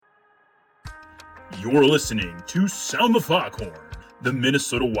You're listening to Sound the Foghorn, the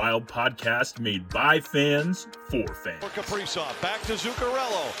Minnesota Wild podcast made by fans for fans. For Kaprizov, back to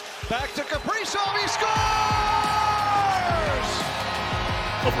Zuccarello, back to Kaprizov, he scores!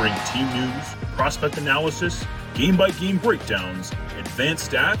 Covering team news, prospect analysis, game-by-game breakdowns, advanced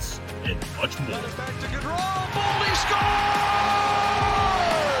stats, and much more. Back to Gaudreau, Boldy scores!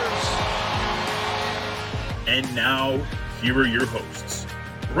 And now, here are your hosts,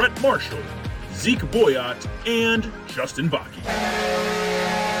 Brett Marshall, Zeke Boyott, and Justin Bakke.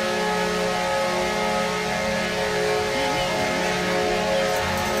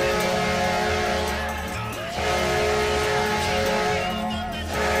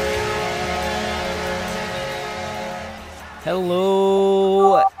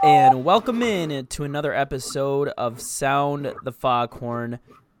 Hello, and welcome in to another episode of Sound the Foghorn.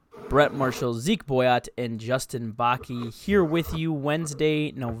 Brett Marshall, Zeke Boyott, and Justin Bakke here with you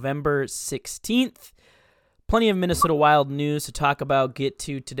Wednesday, November 16th. Plenty of Minnesota Wild news to talk about, get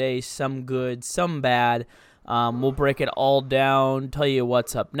to today, some good, some bad. We'll break it all down, tell you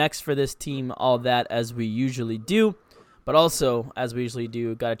what's up next for this team, all that as we usually do. But also, as we usually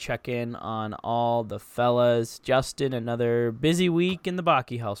do, got to check in on all the fellas. Justin, another busy week in the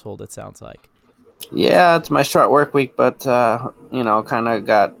Bakke household, it sounds like. Yeah, it's my short work week, but, kind of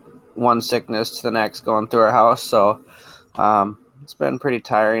got one sickness to the next going through our house. So it's been pretty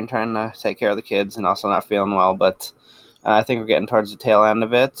tiring trying to take care of the kids and also not feeling well. But I think we're getting towards the tail end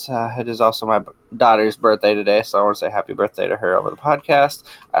of it. It is also my daughter's birthday today, so I want to say happy birthday to her over the podcast.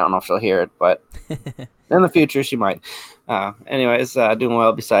 I don't know if she'll hear it, but in the future she might. Anyways, doing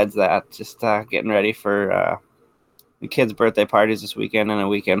well besides that. Just getting ready for the kids' birthday parties this weekend and a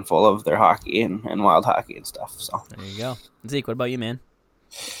weekend full of their hockey and wild hockey and stuff. So there you go. Zeke, what about you, man?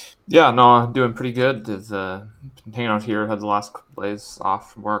 Yeah, no, doing pretty good. Been hanging out here. Had the last couple days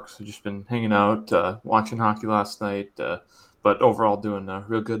off from work, so just been hanging out, watching hockey last night. But overall, doing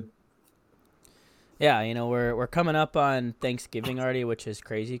real good. Yeah, we're coming up on Thanksgiving already, which is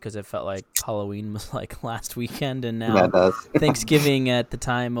crazy because it felt like Halloween was like last weekend, and now Thanksgiving at the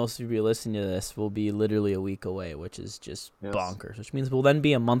time most of you listening to this will be literally a week away, which is just bonkers. Which means we'll then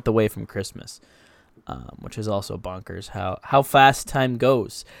be a month away from Christmas, which is also bonkers how fast time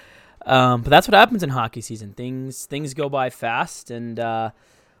goes. But that's what happens in hockey season. Things go by fast, and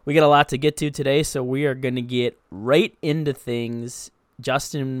we got a lot to get to today, so we are going to get right into things.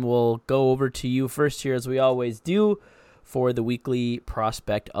 Justin will go over to you first here, as we always do, for the weekly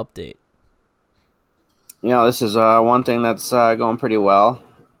prospect update. This is one thing that's going pretty well.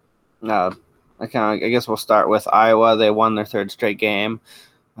 I guess we'll start with Iowa. They won their third straight game.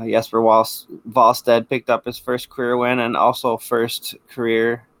 Jesper Wallstedt picked up his first career win and also first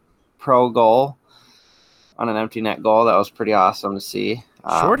career pro goal on an empty net goal. That was pretty awesome to see.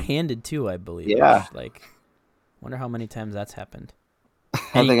 Short-handed too, I believe. Yeah. Wonder how many times that's happened.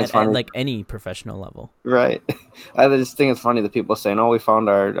 I think it's funny. Like any professional level. Right. I just think it's funny that people saying, we found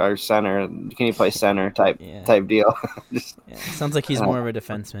our center. Can you play center type deal? Sounds like he's more of a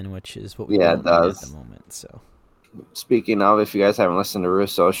defenseman, which is what we it don't does. Need at the moment. So. Speaking of, if you guys haven't listened to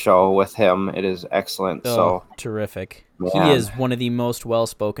Russo's show with him, it is excellent. Terrific. Yeah. He is one of the most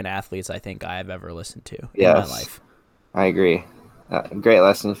well-spoken athletes I think I have ever listened to in my life. I agree. Great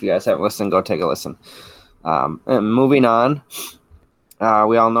lesson. If you guys haven't listened, go take a listen. And moving on,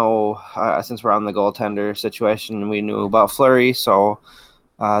 we all know, since we're on the goaltender situation, we knew about Fleury. So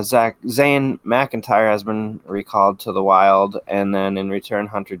Zane McIntyre has been recalled to the Wild, and then in return,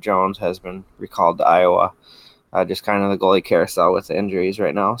 Hunter Jones has been recalled to Iowa. Just kind of the goalie carousel with the injuries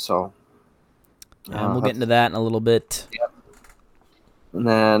right now. So we'll get into that in a little bit. Yep. And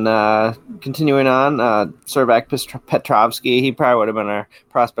then continuing on, Servac Petrovsky, he probably would have been our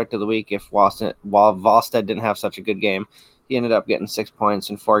prospect of the week if Wallstedt didn't have such a good game. He ended up getting 6 points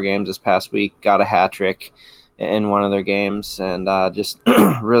in 4 games this past week, got a hat trick in one of their games, and just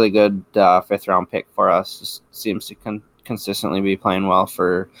really good fifth-round pick for us. Just seems to consistently be playing well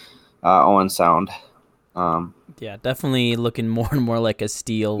for Owen Sound. Definitely looking more and more like a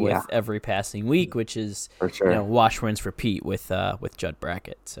steal with every passing week, which is for sure. Wash, rinse, repeat with Judd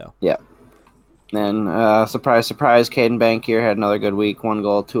Brackett. So Then surprise, Caden Bankier had another good week. 1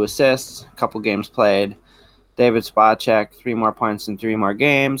 goal, 2 assists, a couple games played. David Spacek, 3 more points in 3 more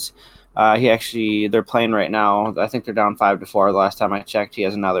games. They're playing right now. I think they're down 5-4. The last time I checked, he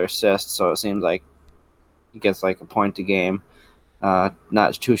has another assist, so it seems like he gets like a point a game.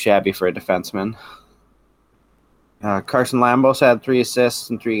 Not too shabby for a defenseman. Carson Lambos had 3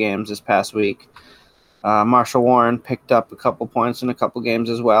 assists in 3 games this past week. Marshall Warren picked up a couple points in a couple games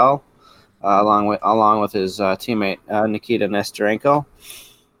as well, along with his teammate Nikita Nesterenko.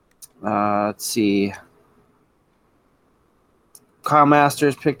 Let's see. Kyle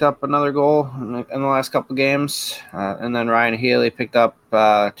Masters picked up another goal in the last couple games, and then Ryan Healy picked up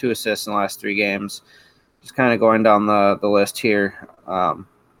 2 assists in the last 3 games. Just kind of going down the list here. Vladislav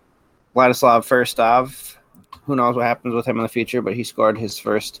Firstov, who knows what happens with him in the future, but he scored his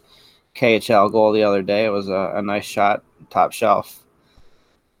first KHL goal the other day. It was a nice shot, top shelf.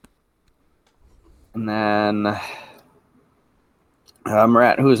 And then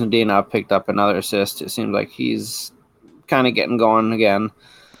Murat Huzendina picked up another assist. It seems like he's kind of getting going again.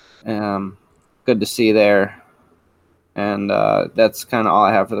 Good to see there. And that's kind of all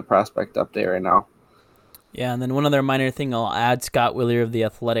I have for the prospect update right now. Yeah, and then one other minor thing I'll add, Scott Willier of The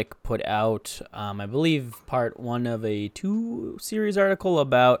Athletic put out, I believe, part 1 of a 2-series article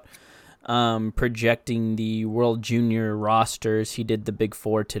about projecting the World Junior rosters. He did the Big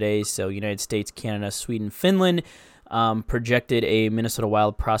Four today, so United States, Canada, Sweden, Finland. Projected a Minnesota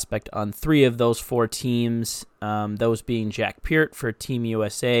Wild prospect on 3 of those 4 teams, those being Jack Peart for Team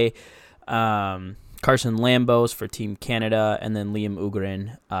USA, Carson Lambos for Team Canada, and then Liam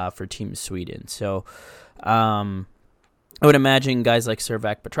Ugren for Team Sweden. So I would imagine guys like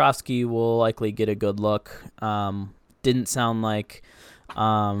Servac Petrovsky will likely get a good look. Didn't sound like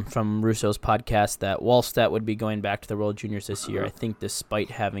from Russo's podcast that Wallstedt would be going back to the World Juniors this year. I think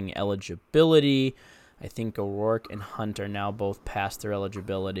despite having eligibility, I think O'Rourke and Hunt are now both past their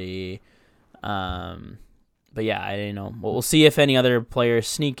eligibility. But yeah, I don't know. We'll see if any other players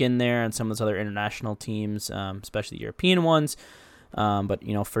sneak in there on some of those other international teams, especially the European ones. But,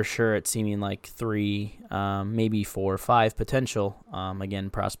 for sure it's seeming like 3, maybe 4 or 5 potential, again,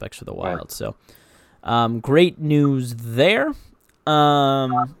 prospects for the Wild. So great news there.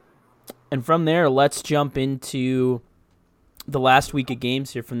 And from there, let's jump into the last week of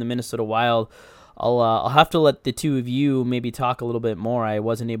games here from the Minnesota Wild. I'll have to let the two of you maybe talk a little bit more. I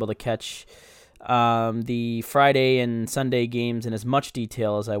wasn't able to catch the Friday and Sunday games in as much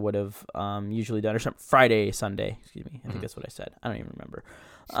detail as I would have usually done. Or Sunday, excuse me. I think that's what I said. I don't even remember.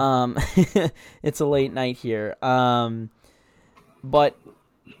 It's a late night here. But,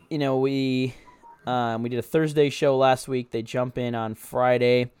 we did a Thursday show last week. They jump in on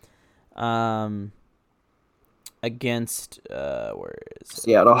Friday against, where is it?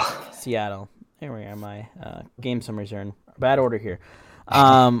 Seattle. Here we are. My game summaries are in bad order here.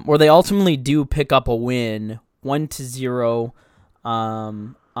 Where they ultimately do pick up a win, 1-0,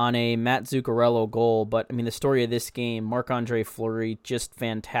 on a Matt Zuccarello goal. But the story of this game, Marc-Andre Fleury, just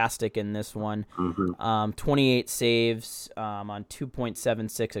fantastic in this one. 28 saves on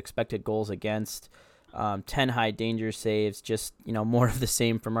 2.76 expected goals against, 10 high danger saves. Just more of the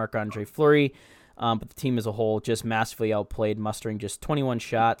same for Marc-Andre Fleury. But the team as a whole just massively outplayed, mustering just 21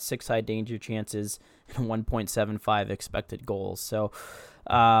 shots, 6 high danger chances, and 1.75 expected goals. So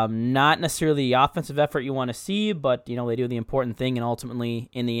not necessarily the offensive effort you want to see, but they do the important thing, and ultimately,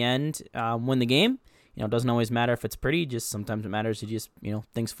 in the end, win the game. It doesn't always matter if it's pretty. Just sometimes it matters. You just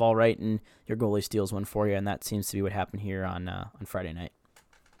things fall right, and your goalie steals one for you, and that seems to be what happened here on Friday night.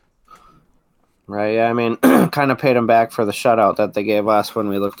 Right, yeah, kind of paid them back for the shutout that they gave us when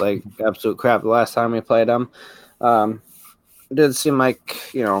we looked like absolute crap the last time we played them. It did seem like,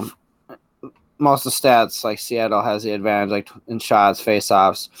 most of the stats, like Seattle has the advantage, like in shots,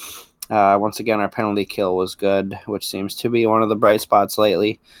 face-offs. Once again, our penalty kill was good, which seems to be one of the bright spots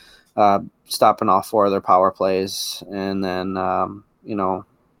lately, stopping all 4 of their power plays. And then,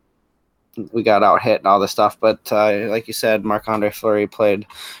 we got out hit and all this stuff, but like you said, Marc-Andre Fleury played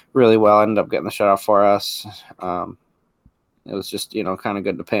really well, ended up getting the shutout for us. It was just, kind of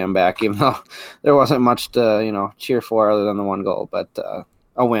good to pay him back, even though there wasn't much to, cheer for other than the 1 goal, but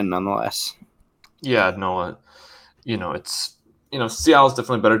a win nonetheless. Yeah, no, it's, Seattle's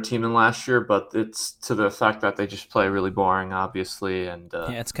definitely a better team than last year, but it's to the fact that they just play really boring, obviously. And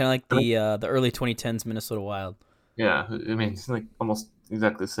it's kind of like the early 2010s Minnesota Wild. Yeah, it's like almost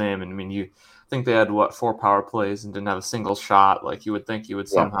exactly the same. And you think they had 4 power plays and didn't have a single shot. Like you would think you would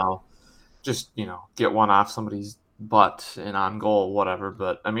somehow just get one off somebody's butt and on goal, whatever.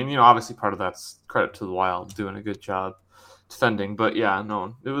 But obviously part of that's credit to the Wild doing a good job defending. But yeah,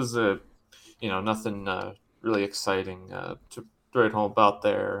 no, it was nothing really exciting to write home about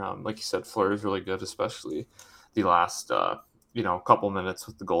there. Like you said, Fleury's really good, especially the last couple minutes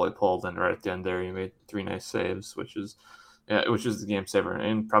with the goalie pulled, and right at the end there, he made 3 nice saves, which is the game saver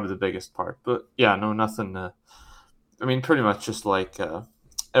and probably the biggest part. But yeah, no, nothing. Pretty much just like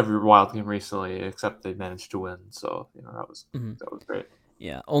every Wild game recently, except they managed to win. So that was great.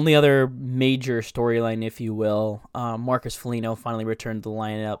 Yeah, only other major storyline, if you will, Marcus Foligno finally returned to the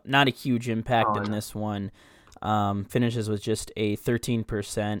lineup. Not a huge impact in this one. Finishes with just a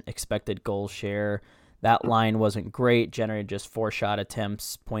 13% expected goal share. That line wasn't great, generated just 4 shot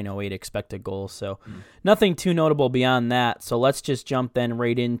attempts, 0.08 expected goals. So nothing too notable beyond that. So let's just jump then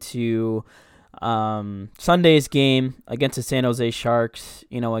right into Sunday's game against the San Jose Sharks.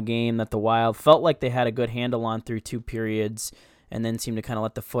 A game that the Wild felt like they had a good handle on through 2 periods and then seemed to kind of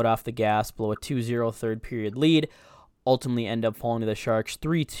let the foot off the gas, blow a 2-0 third period lead, ultimately end up falling to the Sharks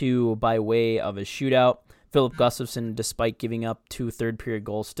 3-2 by way of a shootout. Philip Gustafsson, despite giving up 2 third period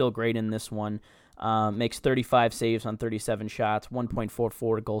goals, still great in this one. Makes 35 saves on 37 shots,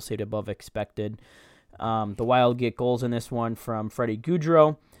 1.44 goals saved above expected. The Wild get goals in this one from Freddie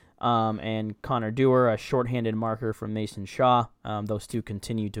Gaudreau and Connor Dewar, a shorthanded marker from Mason Shaw. Those two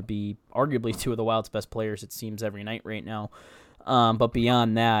continue to be arguably 2 of the Wild's best players, it seems, every night right now. But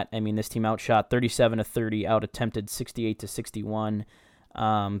beyond that, I mean, this team outshot 37-30, out-attempted 68-61,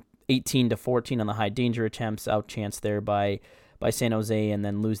 18-14 on the high danger attempts, outchanced there by San Jose, and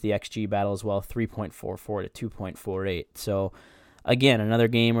then lose the XG battle as well, 3.44 to 2.48. So, again, another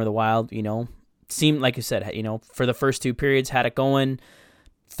game where the Wild, seemed, like you said, for the first 2 periods, had it going.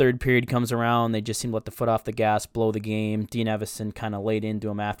 Third period comes around, they just seem to let the foot off the gas, blow the game. Dean Evason kind of laid into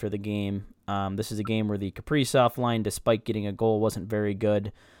him after the game. This is a game where the Kaprizov line, despite getting a goal, wasn't very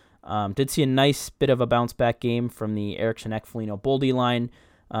good. Did see a nice bit of a bounce-back game from the Eriksson, Ekfelino, Boldy line.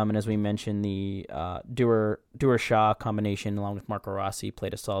 And as we mentioned, the Dewar-Shaw combination, along with Marco Rossi,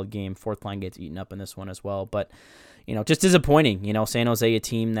 played a solid game. Fourth line gets eaten up in this one as well. But, just disappointing. San Jose, a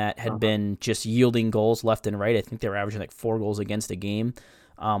team that had been just yielding goals left and right. I think they were averaging like 4 goals against a game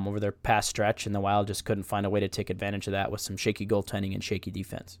over their past stretch, and the Wild just couldn't find a way to take advantage of that with some shaky goaltending and shaky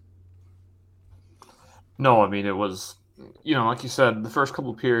defense. No, I mean, it was, like you said, the first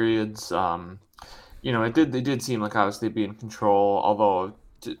couple periods, it did seem like obviously they'd be in control, although,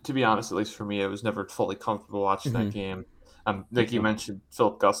 to be honest, at least for me, I was never fully comfortable watching that game. Like you mentioned,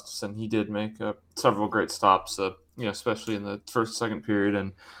 Philip Gustafsson, he did make several great stops, especially in the first, second period,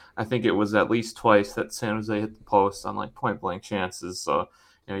 and I think it was at least twice that San Jose hit the post on like point-blank chances, so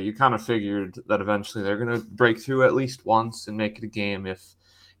you kind of figured that eventually they're going to break through at least once and make it a game if,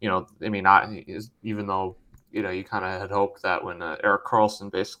 even though, you kind of had hoped that when Erik Karlsson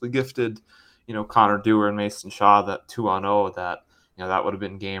basically gifted, Connor Dewar and Mason Shaw that 2-0, that, that would have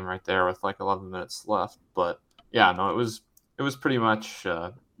been game right there with like 11 minutes left. But yeah, no, it was pretty much,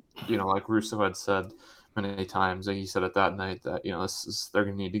 like Russo had said many times, he said it that night that, they're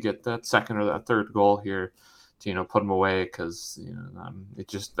going to need to get that second or that third goal here to, put them away, because,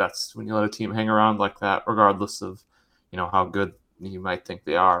 that's when you let a team hang around like that, regardless of, how good you might think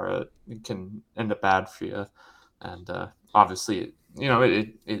they are, it can end up bad for you. And obviously,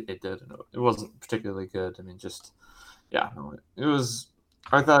 it did. It wasn't particularly good. I mean, it was.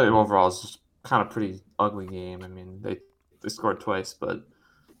 I thought it overall was just kind of pretty ugly game. I mean, they scored twice, but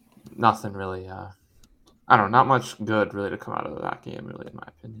nothing really. Not much good really to come out of that game, really, in my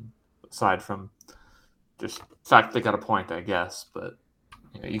opinion. Aside from just the fact they got a point, I guess, but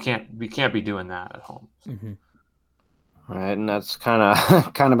we can't be doing that at home. So. Mm-hmm. Right, and that's kind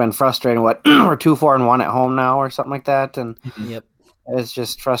of been frustrating. What we're 2-4-1 at home now, or something like that, and yep, it's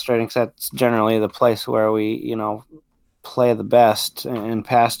just frustrating because that's generally the place where we play the best in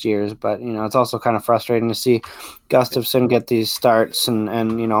past years. But it's also kind of frustrating to see Gustafsson get these starts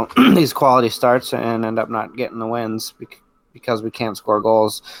and these quality starts and end up not getting the wins because we can't score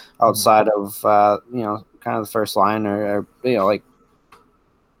goals outside of kind of the first line or like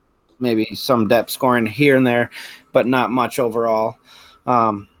maybe some depth scoring here and there, but not much overall.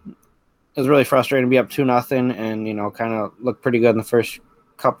 It was really frustrating to be up 2-0 and, kind of look pretty good in the first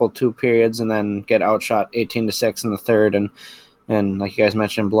couple 2 periods and then get outshot 18-6 in the third. And like you guys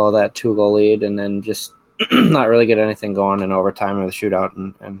mentioned, blow that 2-goal lead and then just not really get anything going in overtime or the shootout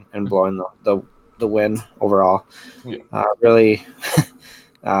and blowing the win overall. Yeah. Really,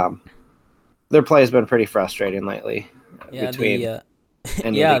 their play has been pretty frustrating lately. Yeah,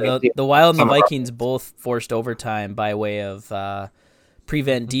 the Wild and the Vikings both forced overtime by way of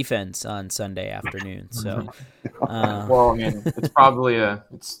prevent defense on Sunday afternoon. So, well, I mean, it's probably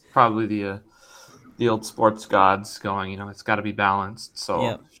the old sports gods going. It's got to be balanced. So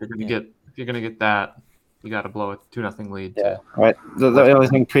yep. if you're gonna get that, you got to blow a 2-0 lead. Yeah, right. The only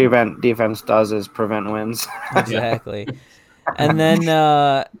thing prevent defense does is prevent wins. Exactly. And then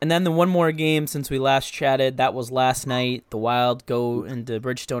the one more game since we last chatted, that was last night. The Wild go into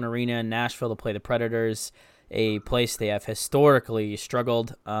Bridgestone Arena in Nashville to play the Predators, a place they have historically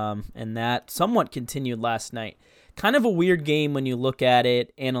struggled, and that somewhat continued last night. Kind of a weird game when you look at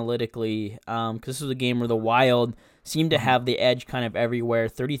it analytically, because this was a game where the Wild seemed to have the edge kind of everywhere,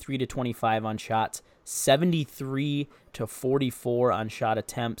 33-25 on shots, 73-44 on shot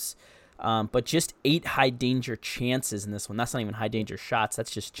attempts, but just 8 high danger chances in this one. That's not even high danger shots.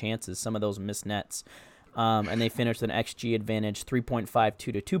 That's just chances. Some of those missed nets. And they finished with an XG advantage 3.52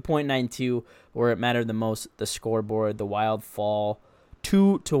 to 2.92, where it mattered the most, the scoreboard. The Wild fall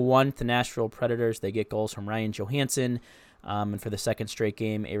 2-1 to Nashville Predators. They get goals from Ryan Johansson, and for the second straight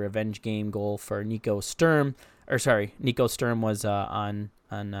game, a revenge game goal for Nico Sturm. Nico Sturm was on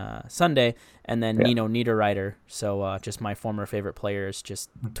Sunday, and then Nino Niederreiter. So just my former favorite players, just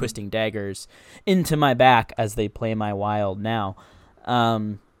twisting daggers into my back as they play my Wild now.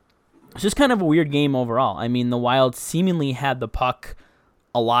 It's just kind of a weird game overall. I mean, the Wild seemingly had the puck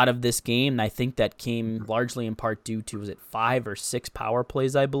a lot of this game, and I think that came largely in part due to, was it 5 or 6 power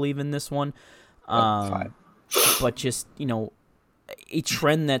plays, I believe, in this one. 5. But just, a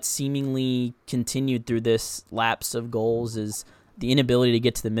trend that seemingly continued through this lapse of goals is the inability to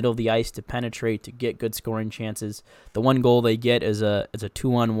get to the middle of the ice, to penetrate, to get good scoring chances. The one goal they get is a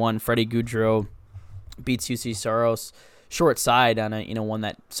 2-on-1. Freddie Gaudreau beats UC Saros short side on a one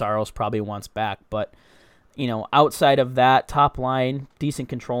that Saros probably wants back, but outside of that, top line, decent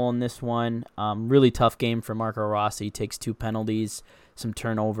control in this one. Really tough game for Marco Rossi. Takes 2 penalties, some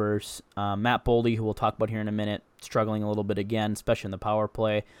turnovers. Matt Boldy, who we'll talk about here in a minute, struggling a little bit again, especially in the power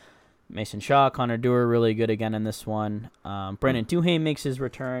play. Mason Shaw, Connor Dewar, really good again in this one. Brendan Duhaime makes his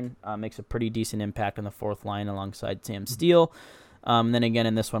return, makes a pretty decent impact on the fourth line alongside Sam Steele. Then again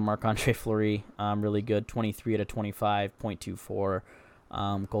in this one, Marc-Andre Fleury, really good, 23-25,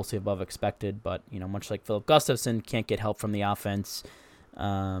 0.24, goal save above expected, but much like Philip Gustafsson, can't get help from the offense,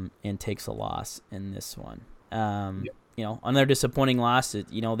 and takes a loss in this one. On their disappointing loss,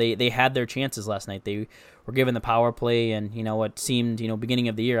 they had their chances last night. They were given the power play, and what seemed beginning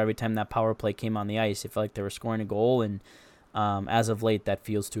of the year, every time that power play came on the ice, it felt like they were scoring a goal, and as of late, that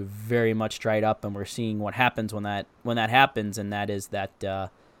feels to have very much dried up, and we're seeing what happens when that happens, and that is that the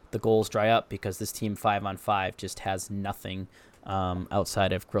goals dry up because this team 5-on-5 just has nothing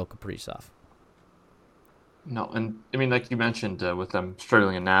outside of Kirill Kaprizov. No, and I mean, like you mentioned, with them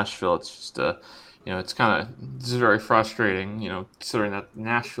struggling in Nashville, it's just it's very frustrating. Considering that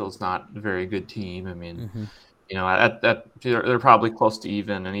Nashville's not a very good team. I mean, they're probably close to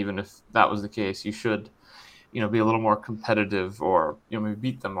even, and even if that was the case, you should be a little more competitive, or maybe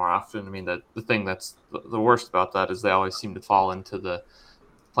beat them more often. I mean, the thing that's the worst about that is they always seem to fall into the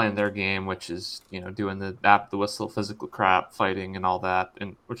playing their game, which is doing the whistle, physical crap, fighting, and all that,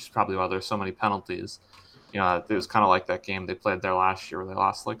 and which is probably why there's so many penalties. It was kind of like that game they played there last year where they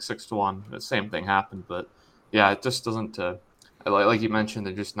lost like 6-1. The same thing happened, but yeah, it just doesn't. Like you mentioned,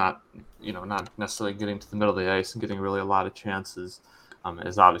 they're just not necessarily getting to the middle of the ice and getting really a lot of chances.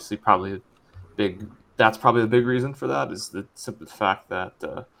 Is obviously probably big. That's probably the big reason for that, is the simple fact that,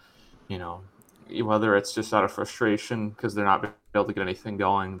 whether it's just out of frustration because they're not able to get anything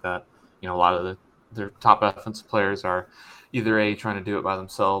going, that, a lot of their top offensive players are either trying to do it by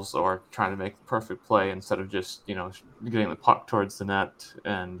themselves or trying to make the perfect play instead of just, getting the puck towards the net,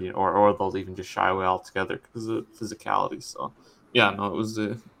 and, or they'll even just shy away altogether because of physicality. So, yeah, no, it was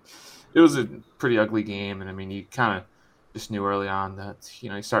a pretty ugly game. And I mean, you kind of just knew early on that,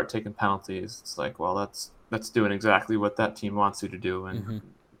 you start taking penalties. It's like, well, that's doing exactly what that team wants you to do, and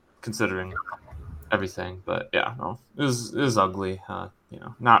considering everything. But yeah, no, it was ugly.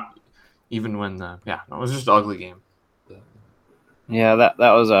 Not even when it was just an ugly game. Yeah, that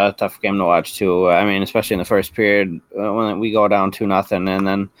was a tough game to watch too. I mean, especially in the first period when we go down 2-0, and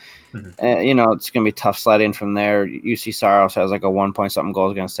then it's gonna be tough sledding from there. UC Saros has like a 1-point-something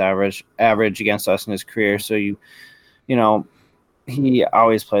goals against average against us in his career, so he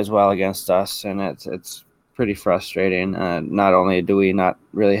always plays well against us, and it's pretty frustrating. Not only do we not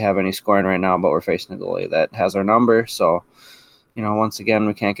really have any scoring right now, but we're facing a goalie that has our number. So, once again,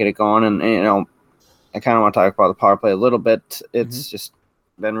 we can't get it going. And, I kind of want to talk about the power play a little bit. It's just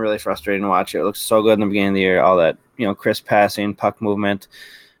been really frustrating to watch. It looks so good in the beginning of the year, all that, crisp passing, puck movement,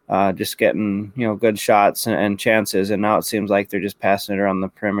 just getting, good shots and chances. And now it seems like they're just passing it around the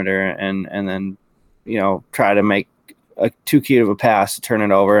perimeter and then, try to make a too cute of a pass to turn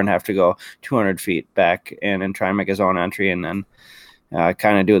it over and have to go 200 feet back and try and make his own entry, and then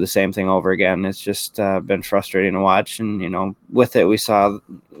kind of do the same thing over again. It's just been frustrating to watch. And, with it, we're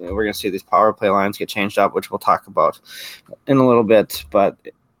going to see these power play lines get changed up, which we'll talk about in a little bit. But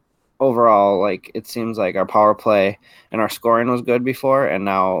overall, it seems like our power play and our scoring was good before, and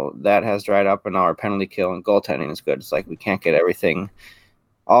now that has dried up, and now our penalty kill and goaltending is good. It's like we can't get everything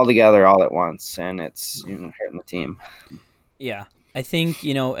all together all at once, and it's hurting the team. Yeah. I think,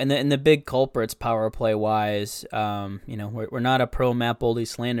 and the big culprits power play wise, we're not a pro Matt Boldy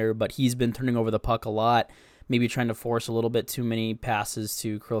slander, but he's been turning over the puck a lot, maybe trying to force a little bit too many passes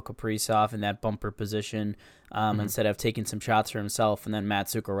to Kirill Kaprizov in that bumper position instead of taking some shots for himself. And then Matt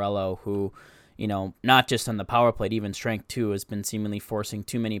Zuccarello, who, not just on the power play, even strength too, has been seemingly forcing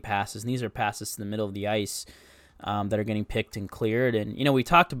too many passes. And these are passes to the middle of the ice that are getting picked and cleared. And, we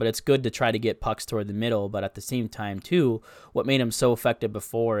talked about it's good to try to get pucks toward the middle, but at the same time, too, what made him so effective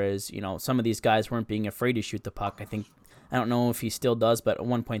before is, some of these guys weren't being afraid to shoot the puck. I don't know if he still does, but at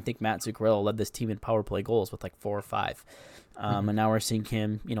one point, I think Matt Zuccarello led this team in power play goals with like 4 or 5. And now we're seeing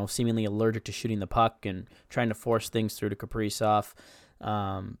him, seemingly allergic to shooting the puck and trying to force things through to Kaprizov.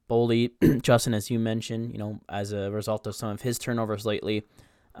 Boldy, Justin, as you mentioned, as a result of some of his turnovers lately,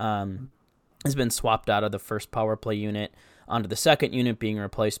 has been swapped out of the first power play unit onto the second unit, being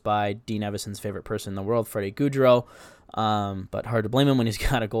replaced by Dean Evison's favorite person in the world, Freddie Gaudreau. But hard to blame him when he's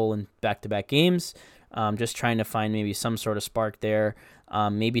got a goal in back-to-back games. Just trying to find maybe some sort of spark there.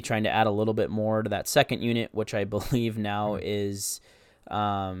 Maybe trying to add a little bit more to that second unit, which I believe now is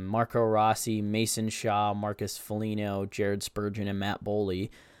Marco Rossi, Mason Shaw, Marcus Foligno, Jared Spurgeon, and Matt Boldy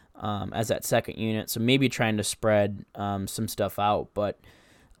as that second unit. So maybe trying to spread some stuff out, but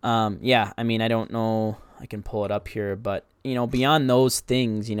I don't know. I can pull it up here, but, beyond those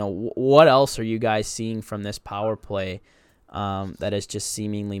things, what else are you guys seeing from this power play that has just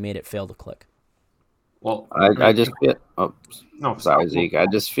seemingly made it fail to click? Well, I just feel. Oh, no, sorry, Zeke. I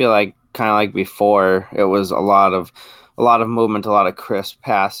just feel like kind of like before, it was a lot of movement, a lot of crisp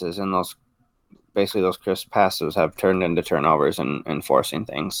passes, and those crisp passes have turned into turnovers and forcing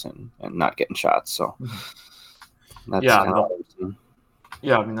things and not getting shots. So that's that's.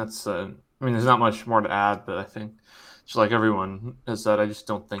 There's not much more to add, but I think just like everyone has said, I just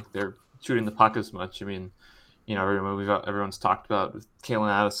don't think they're shooting the puck as much. Everyone's talked about with Calen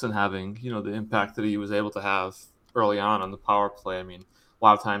Addison having, the impact that he was able to have early on the power play. A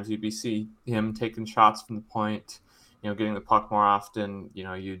lot of times you'd see him taking shots from the point, getting the puck more often.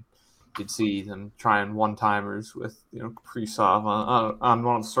 You'd see them trying one-timers with, Kaprizov on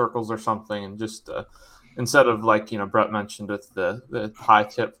one of the circles or something, and just instead of Brett mentioned with the high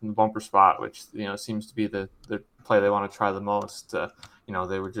tip from the bumper spot, which seems to be the play they want to try the most.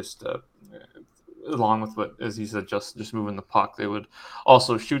 They were just along with what, as he said, just moving the puck, they would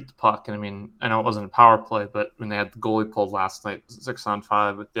also shoot the puck. And I know it wasn't a power play, but when they had the goalie pulled last night,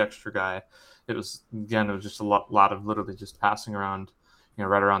 6-on-5 with the extra guy, it was just a lot of literally just passing around,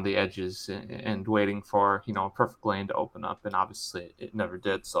 right around the edges and waiting for, a perfect lane to open up. And obviously it never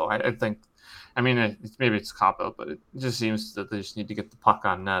did. So I think, maybe it's a cop-out, but it just seems that they just need to get the puck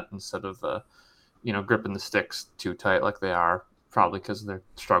on net instead of, gripping the sticks too tight like they are, probably because of their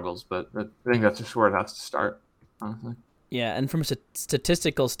struggles. But I think that's just where it has to start, honestly. Yeah, and from a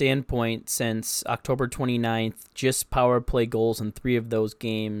statistical standpoint, since October 29th, just power play goals in 3 of those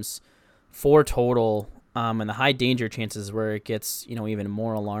games, 4 total, and the high danger chances where it gets, even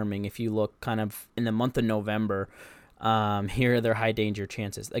more alarming. If you look kind of in the month of November, here are their high danger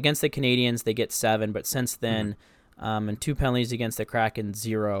chances. Against the Canadiens, they get 7, but since then, and 2 penalties against the Kraken,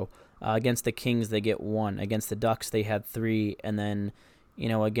 0. Against the Kings, they get 1. Against the Ducks, they had 3. And then,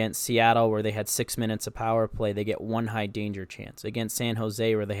 against Seattle, where they had 6 minutes of power play, they get 1 high danger chance. Against San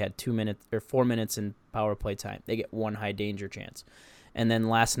Jose, where they had 2 minutes or 4 minutes in power play time, they get 1 high danger chance. And then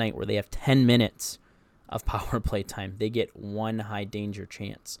last night, where they have 10 minutes of power play time, they get 1 high danger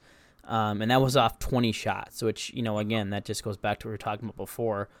chance. And that was off 20 shots, which, again, that just goes back to what we were talking about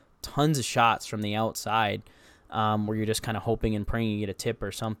before. Tons of shots from the outside, where you're just kind of hoping and praying you get a tip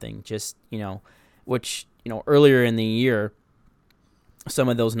or something. Just, which, earlier in the year, some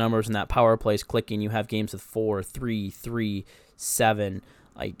of those numbers in that power play is clicking. You have games with 4, 3, 3, 7.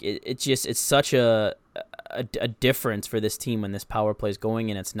 Like, it's such a difference for this team when this power play is going,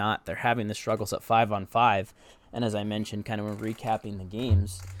 and it's not. They're having the struggles at 5-on-5. And as I mentioned, kind of when recapping the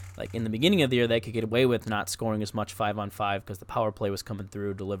games, like in the beginning of the year, they could get away with not scoring as much 5-on-5 because the power play was coming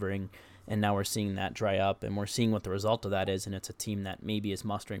through, delivering, and now we're seeing that dry up, and we're seeing what the result of that is, and it's a team that maybe is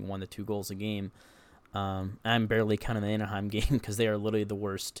mustering 1 to 2 goals a game. I'm barely counting the Anaheim game because they are literally the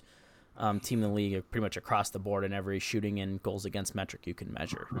worst team in the league pretty much across the board in every shooting and goals against metric you can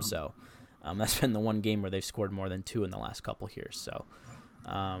measure. So that's been the one game where they've scored more than 2 in the last couple years. So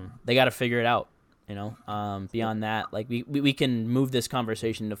they got to figure it out. Beyond that, like we can move this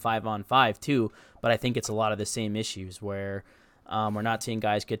conversation to 5-on-5 too, but I think it's a lot of the same issues where we're not seeing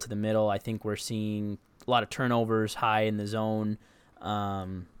guys get to the middle. I think we're seeing a lot of turnovers high in the zone.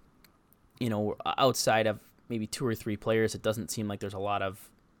 Outside of maybe 2 or 3 players, it doesn't seem like there's a lot of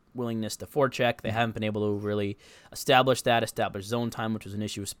willingness to forecheck. They haven't been able to really establish zone time, which was an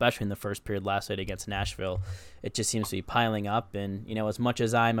issue, especially in the first period last night against Nashville. It just seems to be piling up. And, as much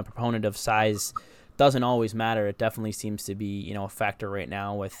as I'm a proponent of size doesn't always matter, it definitely seems to be, a factor right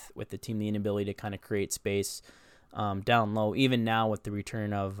now with the team, the inability to kind of create space down low, even now with the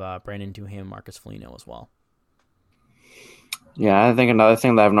return of Brandon Duhaime and Marcus Foligno as well. Yeah, I think another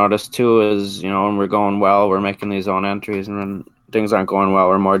thing that I've noticed too is, when we're going well, we're making these zone entries, and when things aren't going well,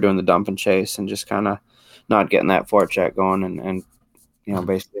 we're more doing the dump and chase and just kind of not getting that forecheck going and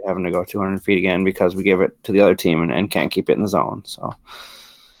basically having to go 200 feet again because we give it to the other team and can't keep it in the zone. So,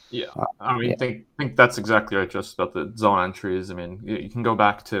 yeah, I think that's exactly right, just about the zone entries. I mean, you can go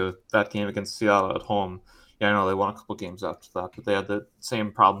back to that game against Seattle at home. Yeah, I know they won a couple games after that, but they had the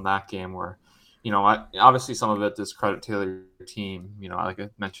same problem that game where, obviously some of it is credit to their team. Like I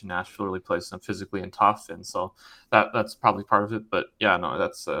mentioned, Nashville really plays them physically and tough, and so that's probably part of it. But yeah, no,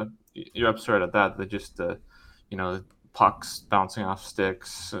 that's you're absolutely right at that. They just pucks bouncing off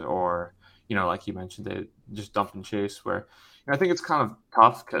sticks, or like you mentioned, they just dump and chase. Where I think it's kind of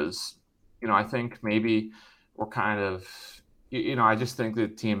tough because I think maybe we're kind of I just think the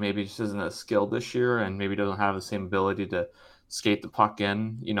team maybe just isn't as skilled this year, and maybe doesn't have the same ability to skate the puck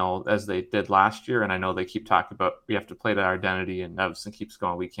in, as they did last year. And I know they keep talking about we have to play to our identity, and Evason keeps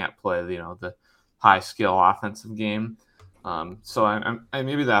going, we can't play the high skill offensive game. So I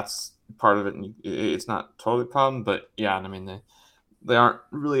maybe that's part of it, and it's not totally a problem, but yeah, I mean they aren't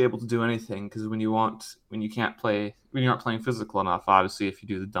really able to do anything because when you aren't playing physical enough, obviously if you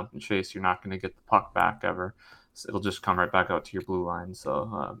do the dump and chase, you're not going to get the puck back ever. So it'll just come right back out to your blue line.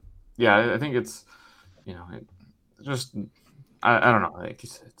 So yeah, I think it's just. I don't know. Like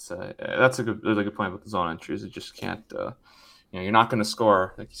it's that's a really good point about the zone entries. It just can't. You're not going to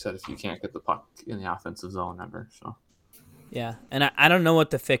score, like you said, if you can't get the puck in the offensive zone ever. So. Yeah, and I don't know what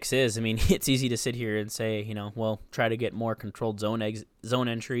the fix is. I mean, it's easy to sit here and say, try to get more controlled zone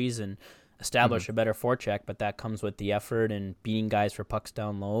entries and establish a better forecheck, but that comes with the effort and beating guys for pucks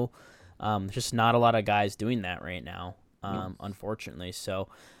down low. There's just not a lot of guys doing that right now, unfortunately. So.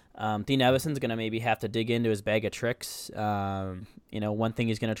 Dean Evason's going to maybe have to dig into his bag of tricks. One thing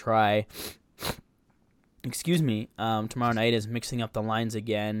he's going to try, tomorrow night is mixing up the lines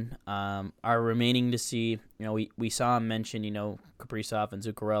again. Are remaining to see, we saw him mention, Kaprizov and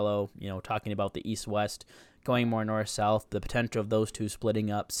Zuccarello, talking about the East-West, going more north-south, the potential of those two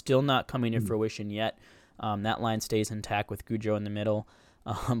splitting up, still not coming to fruition yet. That line stays intact with Gaudreau in the middle.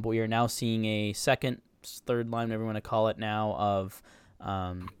 But we are now seeing a third line, whatever you want to call it now, of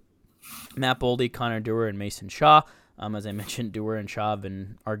Matt Boldy, Connor Dewar, and Mason Shaw. As I mentioned, Dewar and Shaw have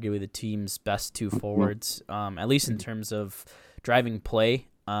been arguably the team's best two forwards, at least in terms of driving play.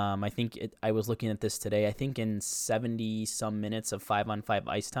 I think I was looking at this today. I think in 70-some minutes of 5-on-5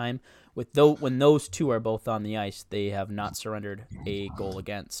 ice time, when those two are both on the ice, they have not surrendered a goal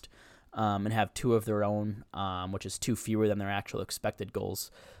against, and have two of their own, which is two fewer than their actual expected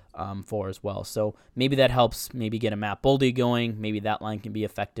goals for as well. So maybe that helps maybe get a Matt Boldy going. Maybe that line can be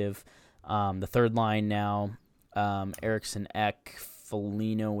effective. The third line now, Eriksson, Ek,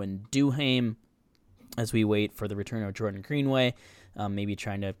 Foligno, and Duhaime as we wait for the return of Jordan Greenway. Maybe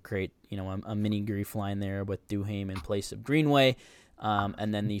trying to create a mini grief line there with Duhaime in place of Greenway.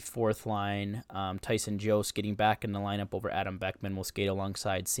 And then the fourth line, Tyson Jost getting back in the lineup over Adam Beckman will skate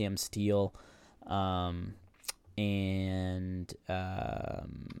alongside Sam Steele. And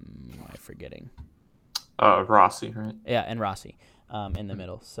am I forgetting? Rossi, right? Yeah, and Rossi in the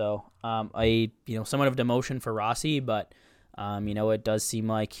middle. So somewhat of demotion for Rossi, but it does seem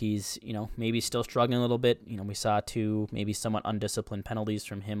like he's maybe still struggling a little bit. We saw two maybe somewhat undisciplined penalties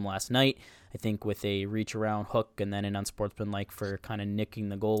from him last night. I think with a reach around hook and then an unsportsmanlike for kind of nicking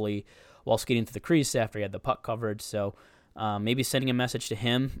the goalie while skating through the crease after he had the puck covered. So. Maybe sending a message to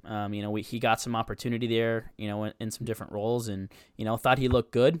him. He got some opportunity there, in some different roles, and thought he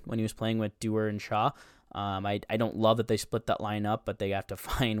looked good when he was playing with Dewar and Shaw. I don't love that they split that line up, but they have to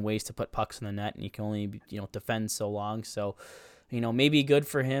find ways to put pucks in the net, and you can only defend so long. So, maybe good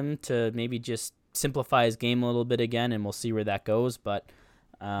for him to maybe just simplify his game a little bit again, and we'll see where that goes. But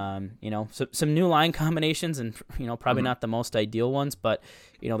some new line combinations, and probably not the most ideal ones, but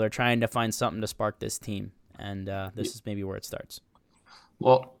they're trying to find something to spark this team. And this is maybe where it starts.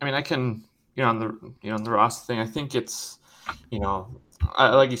 Well, I mean, I can, on the Ross thing, I think it's,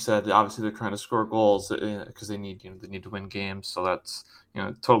 like you said, obviously they're trying to score goals because they need to win games. So that's,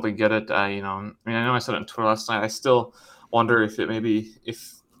 totally get it. I know I said it on Twitter last night. I still wonder if I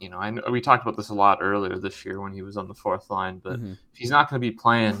know we talked about this a lot earlier this year when he was on the fourth line, but if he's not going to be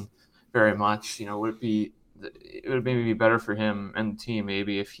playing very much, would it be it would maybe be better for him and the team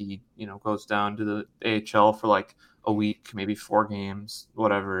maybe if he, goes down to the AHL for like a week, maybe 4 games,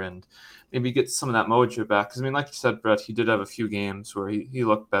 whatever, and maybe get some of that mojo back. Because, I mean, like you said, Brett, he did have a few games where he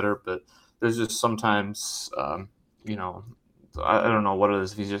looked better, but there's just sometimes, I don't know what it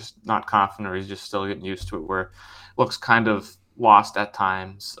is, if he's just not confident or he's just still getting used to it, where it looks kind of lost at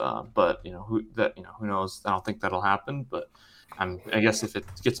times. But, who knows? I don't think that'll happen, but I guess if it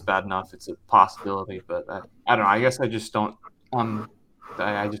gets bad enough, it's a possibility. But I don't know. I guess I just don't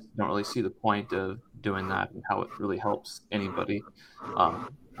I just don't really see the point of doing that and how it really helps anybody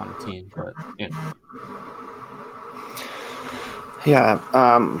on the team. But yeah,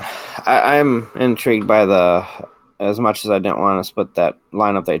 I'm intrigued by as much as I didn't want to split that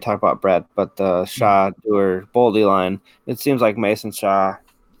lineup that you talked about, Brett, but the Shaw, Dewar, Boldy line, it seems like Mason Shaw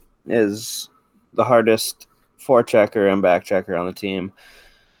is the hardest forechecker and backchecker on the team,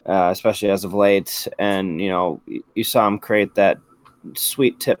 especially as of late. And, you saw him create that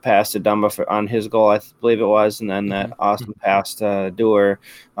sweet tip pass to Dumba on his goal, I believe it was, and then that awesome pass to Dewar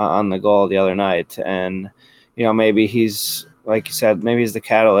on the goal the other night. And, maybe he's, like you said, maybe he's the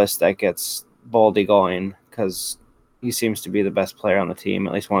catalyst that gets Boldy going, because he seems to be the best player on the team,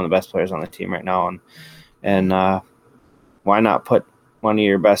 at least one of the best players on the team right now. And why not put one of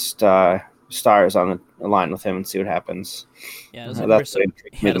your best stars on the line with him and see what happens? Yeah, that's what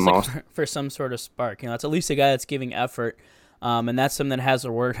intrigues me the most. For some sort of spark. It's at least a guy that's giving effort. And that's something that has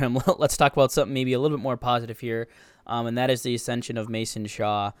to work him. Let's talk about something maybe a little bit more positive here, and that is the ascension of Mason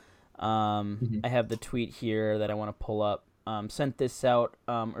Shaw. I have the tweet here that I want to pull up. Sent this out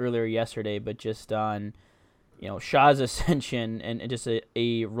earlier yesterday, but just on Shaw's ascension and just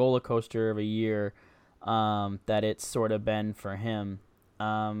a roller coaster of a year that it's sort of been for him.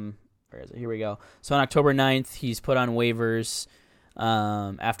 Where is it? Here we go. So on October 9th, he's put on waivers.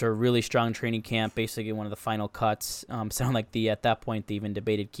 After a really strong training camp, basically one of the final cuts. Sound like at that point they even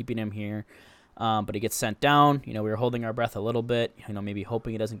debated keeping him here, but he gets sent down. We were holding our breath a little bit, maybe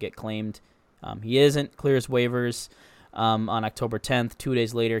hoping he doesn't get claimed. He isn't, clears waivers on October 10th. 2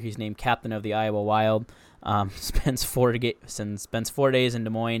 days later, he's named captain of the Iowa Wild. Spends 4 days in Des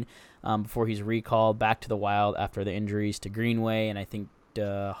Moines before he's recalled back to the Wild after the injuries to Greenway and I think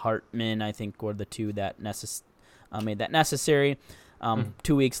Hartman. I think were the two that made that necessary.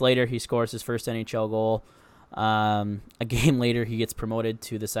 2 weeks later, he scores his first NHL goal. A game later, he gets promoted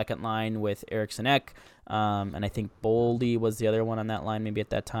to the second line with Eriksson Ek. And I think Boldy was the other one on that line maybe at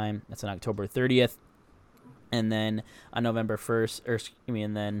that time. That's on October 30th. And then on November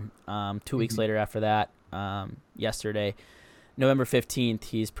 1st, 2 weeks later after that, yesterday, November 15th,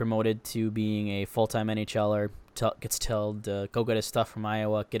 he's promoted to being a full-time NHLer. Gets told to go get his stuff from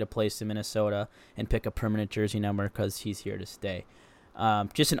Iowa, get a place in Minnesota, and pick a permanent jersey number because he's here to stay.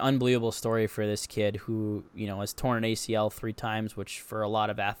 Just an unbelievable story for this kid who, has torn an ACL 3 times, which for a lot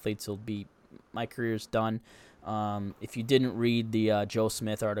of athletes will be, my career's done. If you didn't read the Joe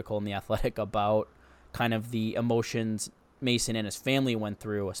Smith article in The Athletic about kind of the emotions Mason and his family went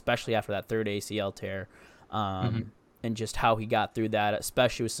through, especially after that 3rd ACL tear, and just how he got through that,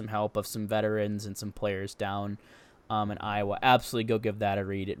 especially with some help of some veterans and some players down in Iowa. Absolutely go give that a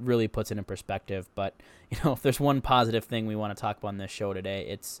read. It really puts it in perspective. But, if there's one positive thing we want to talk about on this show today,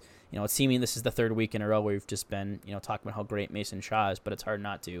 it's, it's seeming this is the 3rd week in a row where we've just been, talking about how great Mason Shaw is, but it's hard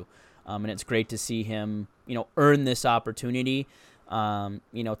not to. And it's great to see him, earn this opportunity,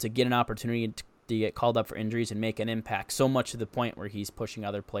 to get an opportunity to get called up for injuries and make an impact, so much to the point where he's pushing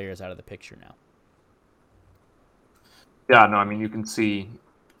other players out of the picture now. Yeah, no, I mean, you can see,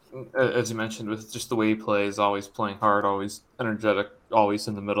 as you mentioned, with just the way he plays, always playing hard, always energetic, always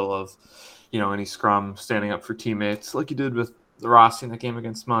in the middle of, any scrum, standing up for teammates, like he did with Rossi in the game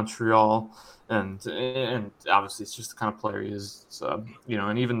against Montreal. And obviously, it's just the kind of player he is. So,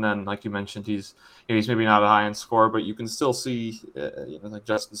 and even then, like you mentioned, he's maybe not a high-end scorer, but you can still see, like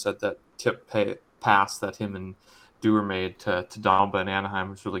Justin said, that tip pass that him and Dewar made to Dumba in Anaheim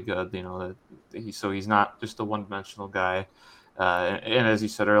was really good. He's not just a one-dimensional guy. And as you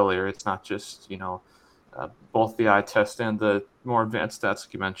said earlier, it's not just both the eye test and the more advanced stats,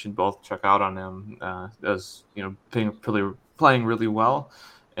 like you mentioned, both check out on him as playing really well.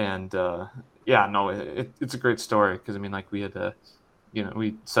 And it's a great story because like we had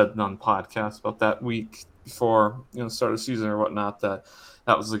we said on the podcast about that week before the start of the season or whatnot that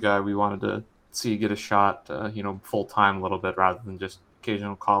was the guy we wanted to see get a shot, full time a little bit rather than just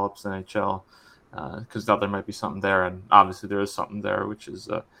occasional call ups in NHL, because thought there might be something there, and obviously there is something there, which is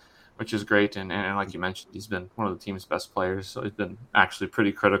great. And like you mentioned, he's been one of the team's best players, so he's been actually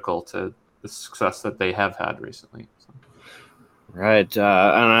pretty critical to the success that they have had recently. So. Right, and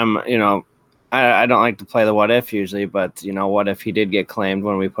I'm I don't like to play the what if usually, but what if he did get claimed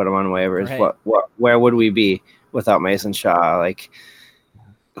when we put him on waivers? Right. Where would we be without Mason Shaw? Like,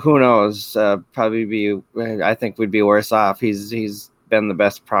 who knows? I think we'd be worse off. He's been the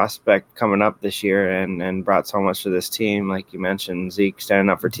best prospect coming up this year and brought so much to this team. Like you mentioned, Zeke standing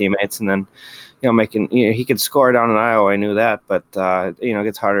up for teammates, and then making he could score down in Iowa. I knew that, but it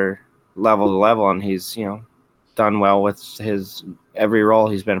gets harder level to level, and he's done well with his every role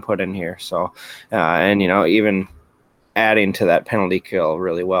he's been put in here. So, and even adding to that penalty kill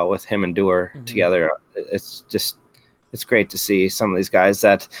really well with him and Dewar together, it's great to see some of these guys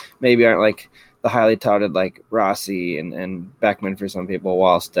that maybe aren't like the highly touted like Rossi and Beckman for some people,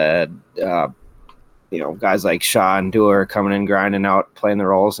 Wallstead, guys like Shaw and Dewar coming in, grinding out, playing the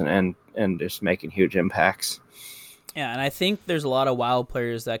roles and just making huge impacts. Yeah, and I think there's a lot of Wild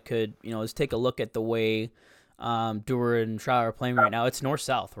players that could, let's take a look at the way Dewar and Shaw are playing right now. It's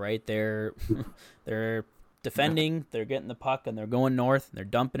north-south, right? They're defending, they're getting the puck, and they're going north, and they're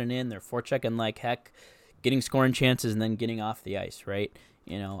dumping it in, they're forechecking like heck, getting scoring chances, and then getting off the ice, right?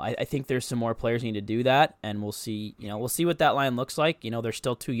 I think there's some more players need to do that, and we'll see what that line looks like. They're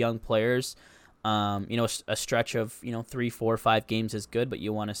still two young players. A stretch of 3, 4, 5 games is good, but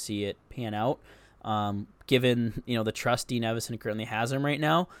you want to see it pan out. Given the trust Dean Evason currently has him right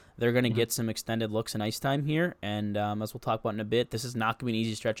now, they're going to get some extended looks and ice time here, and as we'll talk about in a bit, this is not going to be an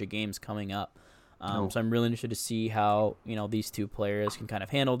easy stretch of games coming up. So I'm really interested to see how these two players can kind of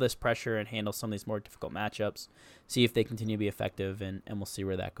handle this pressure and handle some of these more difficult matchups, see if they continue to be effective, and we'll see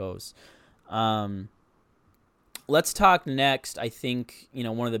where that goes. Let's talk next. I think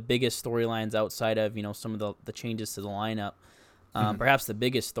one of the biggest storylines outside of some of the changes to the lineup, perhaps the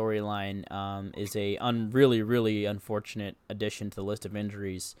biggest storyline is a really, really unfortunate addition to the list of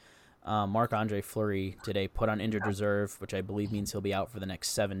injuries. Marc-Andre Fleury today put on injured reserve, which I believe means he'll be out for the next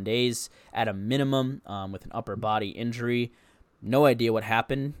 7 days at a minimum with an upper body injury. No idea what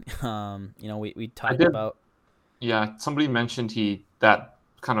happened. We talked about. Yeah, somebody mentioned that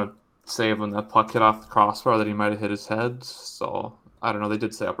kind of save when that puck hit off the crossbar that he might have hit his head. So I don't know. They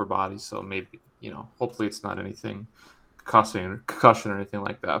did say upper body, so maybe hopefully it's not anything concussion or anything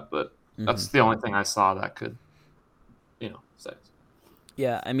like that. But that's the only thing I saw that could say.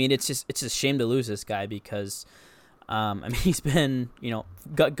 Yeah, I mean, it's a shame to lose this guy because, he's been,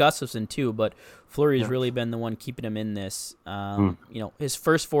 Gustafsson too, but Fleury's really been the one keeping him in this. His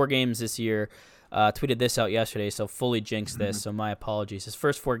first 4 games this year, tweeted this out yesterday, so fully jinxed this, so my apologies. His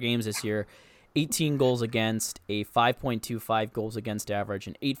first 4 games this year, 18 goals against, a 5.25 goals against average,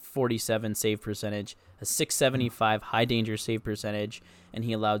 an 847 save percentage, a 675 high danger save percentage, and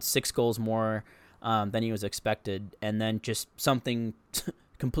he allowed 6 goals more than he was expected, and then just something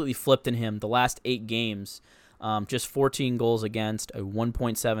completely flipped in him. The last 8 games, just 14 goals against, a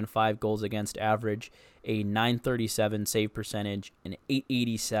 1.75 goals against average, a 937 save percentage, an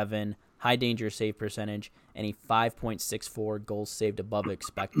 887 high danger save percentage, and a 5.64 goals saved above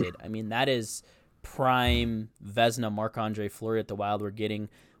expected. I mean, that is prime Vezina Marc-Andre Fleury at the Wild we're getting.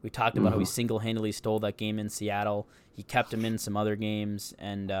 We talked about how he single-handedly stole that game in Seattle. He kept him in some other games,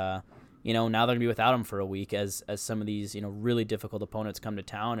 and now they're going to be without him for a week as some of these, really difficult opponents come to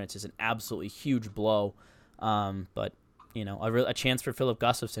town. It's just an absolutely huge blow. But, a chance for Filip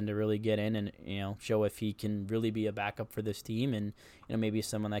Gustafsson to really get in and, show if he can really be a backup for this team and, maybe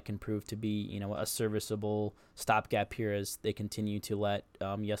someone that can prove to be, a serviceable stopgap here as they continue to let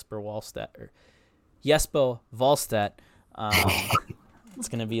Jesper Wallstedt. It's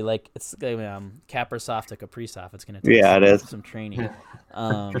going to be like, it's Kaprizov to Kaprizov. It's going to take some training.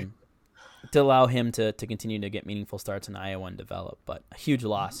 To allow him to continue to get meaningful starts in Iowa and develop. But a huge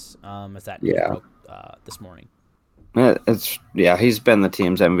loss as that news broke this morning. He's been the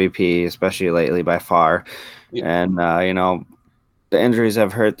team's MVP, especially lately by far. Yeah. And, the injuries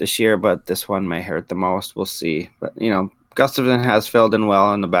have hurt this year, but this one may hurt the most. We'll see. But, Gustafsson has filled in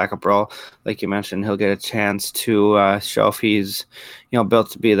well in the backup role. Like you mentioned, he'll get a chance to show if he's,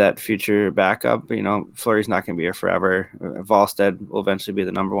 built to be that future backup. Fleury's not going to be here forever. Wallstedt will eventually be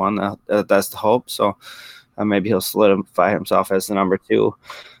the number 1. That's the hope. So maybe he'll solidify himself as the number 2.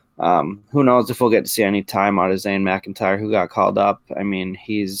 Who knows if we'll get to see any time out of Zane McIntyre, who got called up. I mean,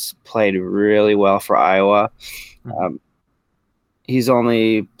 he's played really well for Iowa. He's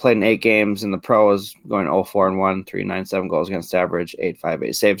only played in 8 games in the pros, going 0-4-1, 3.97 goals against average,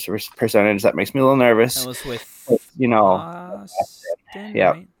 8.58 saves percentage. That makes me a little nervous. That was with Austin,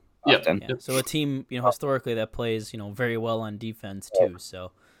 right? Austin. Yeah. So a team, historically that plays, very well on defense too.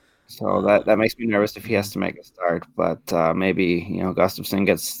 So that makes me nervous if he has to make a start. But maybe Gustafsson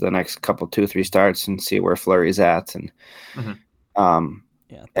gets the next couple 2-3 starts and see where Fleury's at, and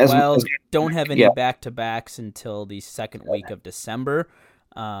Yeah, the Wild don't have any back-to-backs until the second week of December,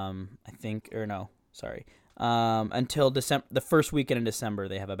 I think, or no, sorry. Until December, the first weekend in December,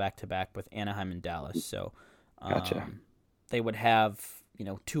 they have a back-to-back with Anaheim and Dallas. So Gotcha. They would have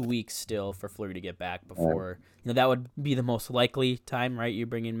 2 weeks still for Fleury to get back before that would be the most likely time, right? You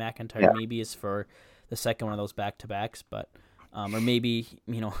bring in McIntyre maybe is for the second one of those back-to-backs, but or maybe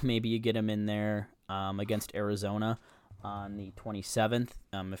maybe you get him in there against Arizona on the 27th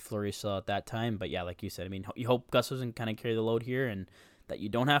if Fleury's still at that time. But yeah, like you said, I mean, you hope Gus doesn't kind of carry the load here and that you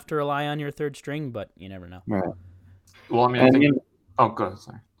don't have to rely on your third string, but you never know. Right. Well, I mean, I think. Oh, go ahead.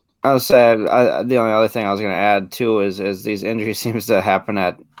 Sorry. I was sad. The only other thing I was going to add too is these injuries seems to happen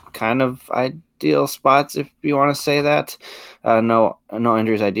at kind of ideal spots, if you want to say that. No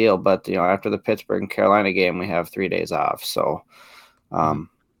injuries ideal, but after the Pittsburgh and Carolina game, we have 3 days off. So,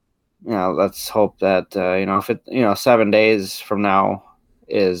 let's hope that if it 7 days from now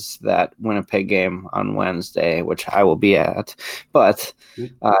is that Winnipeg game on Wednesday, which I will be at. But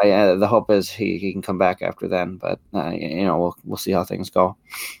the hope is he can come back after then. But we'll see how things go.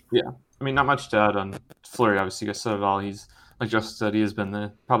 Yeah, I mean, not much to add on Fleury. Obviously, you guys said it all. He's, like Justin said, he has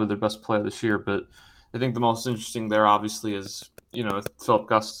been probably their best player this year. But I think the most interesting there, obviously, is with Filip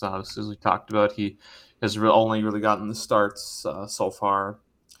Gustavsson, as we talked about, he has only really gotten the starts so far.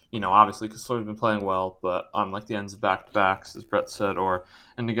 Obviously, because Fleury's been playing well, but on like the ends of back-to-backs, as Brett said,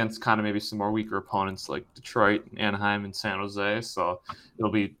 and against kind of maybe some more weaker opponents like Detroit, Anaheim, and San Jose. So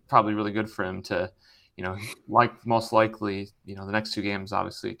it'll be probably really good for him to, most likely, the next 2 games,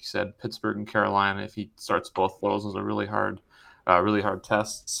 obviously, like you said, Pittsburgh and Carolina. If he starts both those are really hard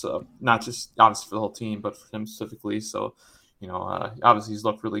tests. Not just obviously for the whole team, but for him specifically. So, obviously he's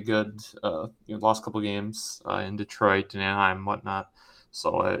looked really good. Lost a couple games in Detroit and Anaheim and whatnot.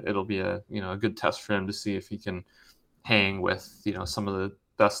 So it'll be a good test for him to see if he can hang with some of the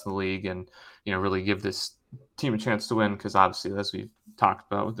best in the league and really give this team a chance to win, because obviously, as we've talked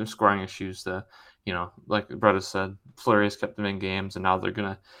about with their scoring issues, like Brett has said, Fleury has kept them in games, and now they're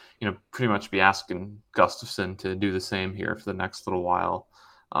gonna pretty much be asking Gustafsson to do the same here for the next little while,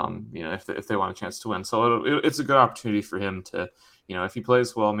 if they want a chance to win. So it's a good opportunity for him to if he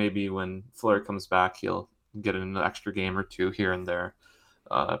plays well, maybe when Fleury comes back, he'll get an extra game or 2 here and there.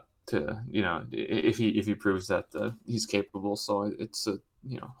 If he proves that he's capable. So it's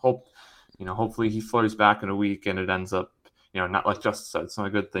hopefully he Fleury's back in a week and it ends up not like Justin said, it's not a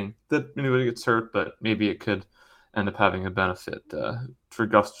good thing that anybody gets hurt, but maybe it could end up having a benefit for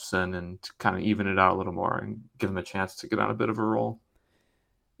Gustafsson and to kind of even it out a little more and give him a chance to get on a bit of a roll.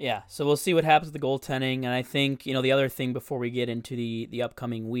 Yeah, so we'll see what happens with the goaltending, and I think the other thing before we get into the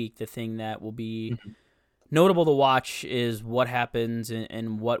upcoming week, the thing that will be notable to watch is what happens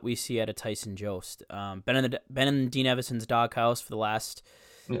and what we see out of Tyson Jost. Been in Dean Evason's doghouse for the last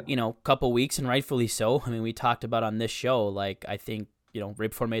couple weeks, and rightfully so. I mean, we talked about on this show, like, I think right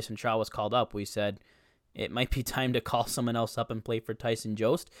before Mason Shaw was called up, we said it might be time to call someone else up and play for Tyson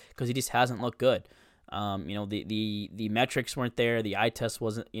Jost because he just hasn't looked good. The metrics weren't there. The eye test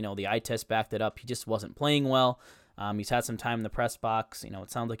wasn't. The eye test backed it up. He just wasn't playing well. He's had some time in the press box. It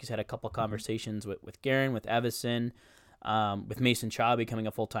sounds like he's had a couple conversations with Guerin, with Evason, with Mason Shaw becoming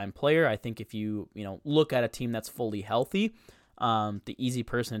a full-time player. I think if you look at a team that's fully healthy, the easy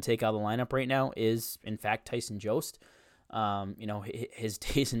person to take out of the lineup right now is, in fact, Tyson Jost. His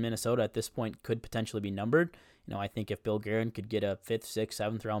days in Minnesota at this point could potentially be numbered. I think if Bill Guerin could get a 5th, 6th,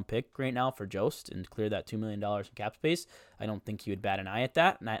 7th round pick right now for Jost and clear that $2 million in cap space, I don't think he would bat an eye at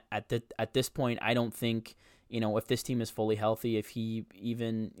that. And at this point, I don't think, if this team is fully healthy, if he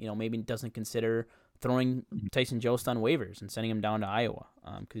even, maybe doesn't consider throwing Tyson Jost on waivers and sending him down to Iowa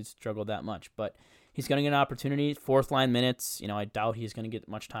because he's struggled that much. But he's going to get an opportunity, 4th line minutes. I doubt he's going to get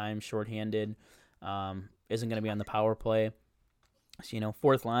much time, shorthanded, isn't going to be on the power play. So,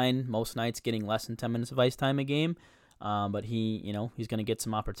 4th line, most nights getting less than 10 minutes of ice time a game. But he's going to get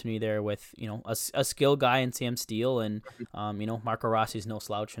some opportunity there with, a skill guy in Sam Steele and, Marco Rossi's no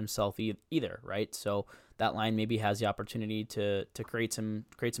slouch himself either, right? So that line maybe has the opportunity to create some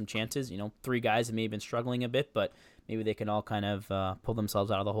chances. 3 guys that may have been struggling a bit, but maybe they can all kind of pull themselves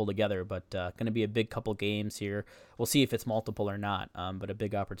out of the hole together. But going to be a big couple games here. We'll see if it's multiple or not, but a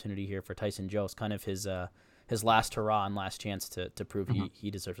big opportunity here for Tyson Jost, kind of his last hurrah and last chance to prove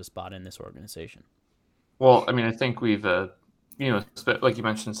he deserves a spot in this organization. Well, I mean, I think we've, like you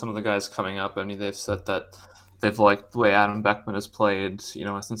mentioned, some of the guys coming up, I mean, they've said that they've liked the way Adam Beckman has played,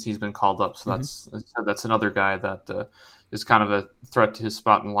 since he's been called up. So that's another guy that is kind of a threat to his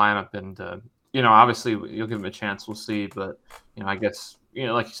spot in the lineup. And, obviously you'll give him a chance. We'll see. But, I guess,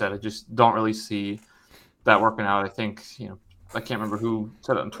 like you said, I just don't really see that working out. I think, I can't remember who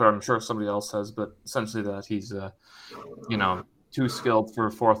said it on Twitter. I'm sure somebody else has, but essentially that he's too skilled for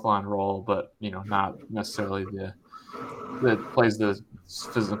a fourth line role, but not necessarily that plays the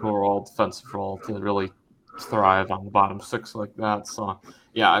physical role, defensive role to really thrive on the bottom six like that. So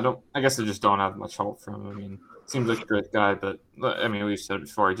yeah, I guess I just don't have much hope for him. I mean, seems like a great guy, but I mean, we've said it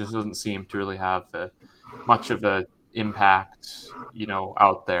before, he just doesn't seem to really have much of an impact,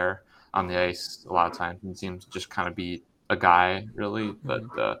 out there on the ice a lot of times. He seems to just kind of be a guy, really. But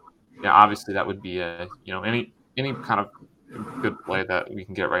obviously that would be any kind of good play that we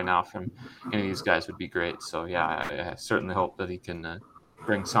can get right now from any of these guys would be great. So yeah, I certainly hope that he can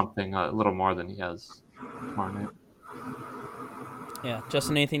bring something a little more than he has tomorrow night. Yeah,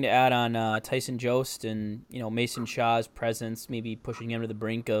 Justin, anything to add on Tyson Jost and Mason Shaw's presence, maybe pushing him to the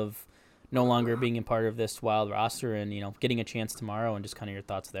brink of no longer being a part of this Wild roster and getting a chance tomorrow, and just kind of your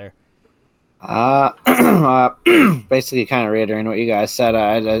thoughts there? Basically, kind of reiterating what you guys said.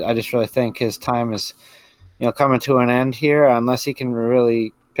 I just really think his time is coming to an end here unless he can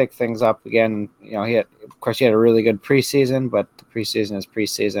really pick things up again. He had a really good preseason, but the preseason is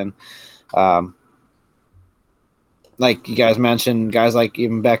preseason. Like you guys mentioned, guys like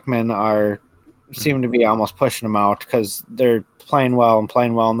even Beckman seem to be almost pushing him out because they're playing well in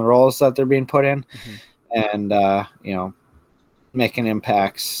the roles that they're being put in, and making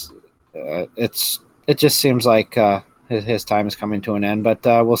impacts. It just seems like his time is coming to an end, but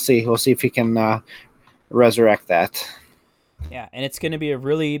we'll see. We'll see if he can resurrect that. Yeah, and it's going to be a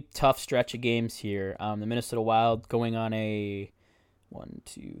really tough stretch of games here. The Minnesota Wild going on a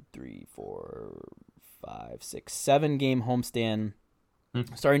 7-game homestand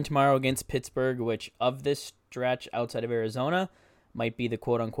starting tomorrow against Pittsburgh, which of this stretch outside of Arizona might be the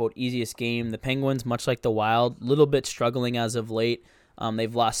quote-unquote easiest game. The Penguins, much like the Wild, a little bit struggling as of late.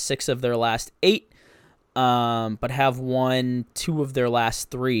 They've lost 6 of their last 8, but have won 2 of their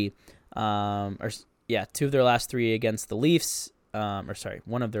last 3. 2 of their last 3 against the Leafs.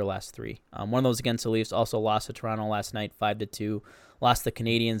 One of their last 3. One of those against the Leafs. Also lost to Toronto last night, 5-2. Lost the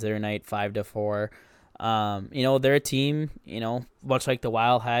Canadiens the other night, 5-4. They're a team, much like the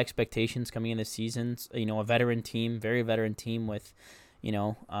Wild, high expectations coming in this season. A veteran team, very veteran team with,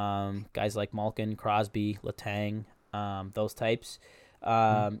 guys like Malkin, Crosby, Letang, those types.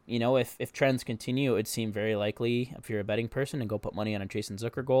 If trends continue, it would seem very likely, if you're a betting person, to go put money on a Jason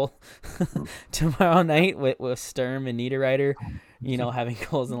Zucker goal tomorrow night with Sturm and Niederreiter, having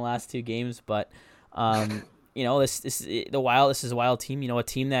goals in the last 2 games. But, this is a Wild team, a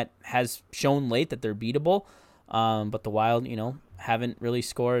team that has shown late that they're beatable. But the Wild, haven't really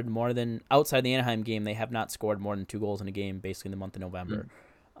scored more than, outside the Anaheim game, they have not scored more than 2 goals in a game, basically in the month of November.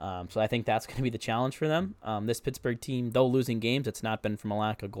 So I think that's going to be the challenge for them. This Pittsburgh team, though losing games, it's not been from a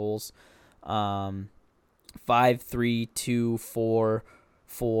lack of goals. 5-3-2,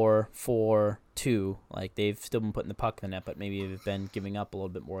 4-4-4-2. Like, they've still been putting the puck in the net, but maybe they've been giving up a little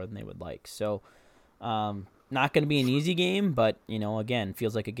bit more than they would like. So not going to be an easy game, but, again,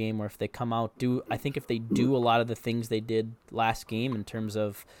 feels like a game where if they come out, if they do a lot of the things they did last game in terms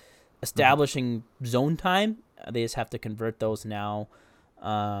of establishing zone time, they just have to convert those now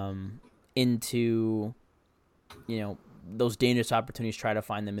into, those dangerous opportunities, try to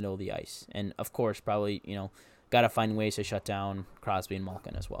find the middle of the ice. And, of course, probably, got to find ways to shut down Crosby and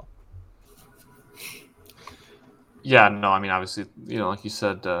Malkin as well. Yeah, no, I mean, obviously, like you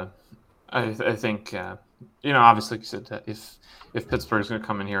said, I think, obviously, like you said, if Pittsburgh's going to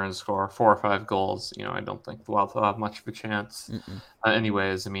come in here and score 4 or 5 goals, I don't think the Wild will have much of a chance.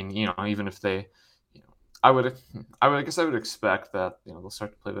 Anyways, I mean, even if they, I would expect that they'll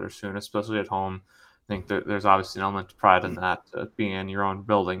start to play better soon, especially at home. I think that there's obviously an element of pride in that, being in your own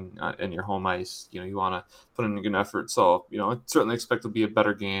building, in your home ice. You want to put in a good effort. So I certainly expect it'll be a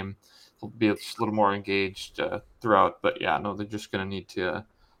better game. They'll be a little more engaged throughout. But yeah, no, they're just going to need to.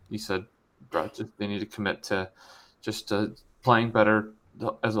 You said, Brett, they need to commit to just playing better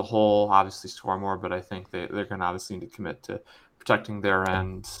as a whole. Obviously, score more, but I think they're going to obviously need to commit to protecting their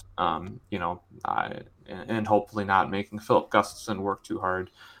end, and hopefully not making Philip Gustafson work too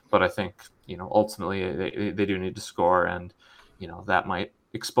hard. But I think, ultimately they do need to score, and, that might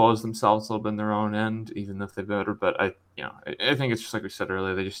expose themselves a little bit in their own end, even if they're better. But I think it's just like we said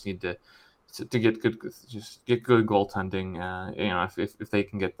earlier, they just need to get good goaltending. If they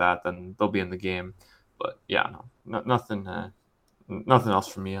can get that, then they'll be in the game. But yeah, nothing else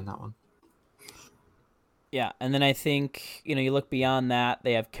for me on that one. Yeah, and then I think, you look beyond that,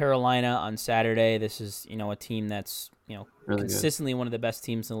 they have Carolina on Saturday. This is, a team that's, really consistently good. One of the best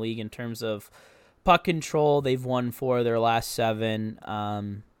teams in the league in terms of puck control. They've won 4 of their last 7.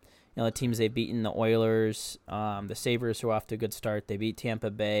 You know, the teams they've beaten, the Oilers, the Sabres, who are off to a good start. They beat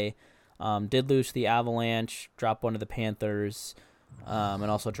Tampa Bay, did lose to the Avalanche, dropped one to the Panthers, and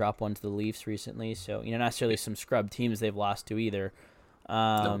also dropped one to the Leafs recently. So, you know, not necessarily some scrub teams they've lost to either.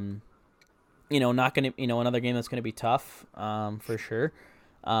 No. You know, not going to, you know, another game that's going to be tough for sure.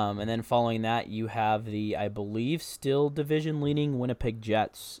 And then following that, you have the, I believe, still division-leading Winnipeg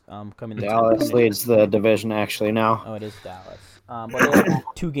Jets coming to Dallas leads the division actually now. Oh, it is Dallas. But they have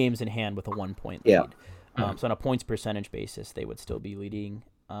 2 games in hand with a 1-point lead. Yeah. So on a points percentage basis, they would still be leading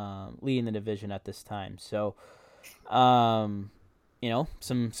the division at this time. So, you know,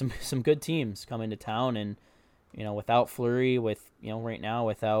 some good teams coming to town, and you know, without Fleury, right now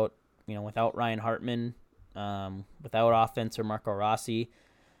without Ryan Hartman, without offense or Marco Rossi.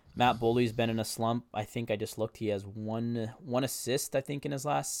 Matt Boldy's been in a slump. I think I just looked. He has one assist, I think, in his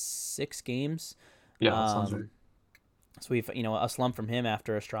last 6 games. Yeah, that sounds right. So we've, you know, a slump from him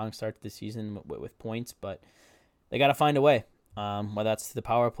after a strong start to the season with points, but they got to find a way. Whether that's the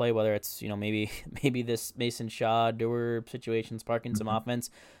power play, whether it's, you know, maybe this Mason Shaw Dewar situation sparking some offense,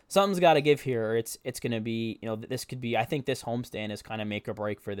 something's got to give here, or it's going to be, you know, this could be. I think this homestand is kind of make or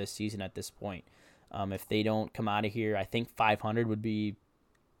break for this season at this point. If they don't come out of here, I think 500 would be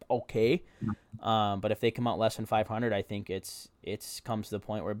okay. But if they come out less than 500, I think it's comes to the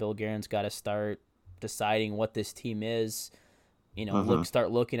point where Bill Guerin's got to start deciding what this team is. You know,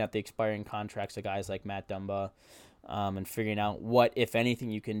 start looking at the expiring contracts of guys like Matt Dumba, and figuring out what, if anything,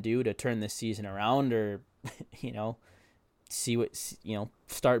 you can do to turn this season around, or you know,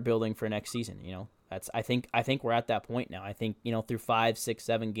 start building for next season. You know, I think we're at that point now. I think, you know, through 5, 6,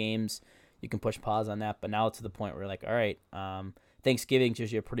 7 games, you can push pause on that, but now it's to the point where, like, all right, Thanksgiving's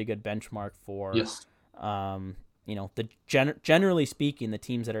usually a pretty good benchmark for, yes. You know, generally speaking, the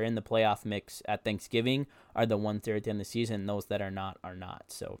teams that are in the playoff mix at Thanksgiving are the ones that are at the end of the season. Those that are not are not.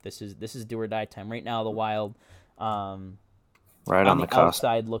 So this is do or die time right now. The Wild, right on the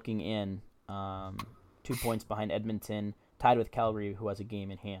outside looking in, 2 points behind Edmonton, tied with Calgary, who has a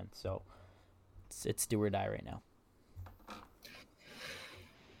game in hand. So it's do or die right now.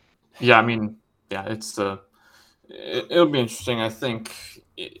 Yeah, I mean, yeah, it'll be interesting. I think,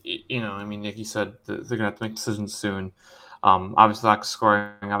 you know, I mean, like you said, they're going to have to make decisions soon. Obviously, lack of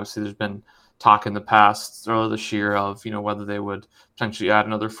scoring. Obviously, there's been talk in the past, earlier this year, of, you know, whether they would potentially add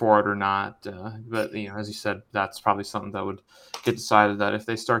another forward or not. But, you know, as you said, that's probably something that would get decided, that if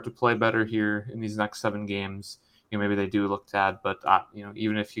they start to play better here in these next 7 games, you know, maybe they do look to add. But, you know,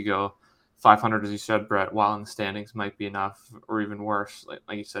 even if you go 500, as you said, Brett, while in the standings might be enough, or even worse.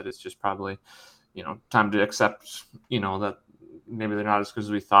 Like you said, it's just probably, you know, time to accept, you know, that maybe they're not as good as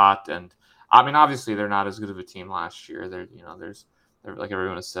we thought. And I mean, obviously they're not as good of a team last year. They're, you know, they're, like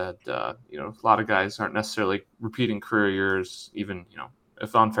everyone has said, you know, a lot of guys aren't necessarily repeating career years, even, you know,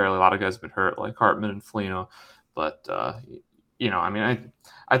 if unfairly, a lot of guys have been hurt, like Hartman and Foligno. But, you know, I mean,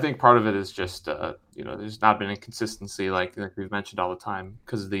 I think part of it is just, you know, there's not been a consistency, like we've mentioned all the time,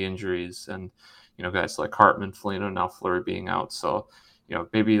 because of the injuries, and, you know, guys like Hartman, Foligno, now Fleury being out. So, you know,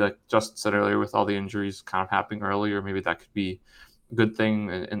 maybe like Justin said earlier, with all the injuries kind of happening earlier, maybe that could be a good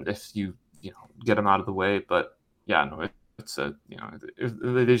thing, and if you know, get them out of the way. But yeah, no, it's a, you know,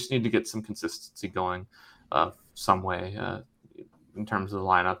 they just need to get some consistency going some way in terms of the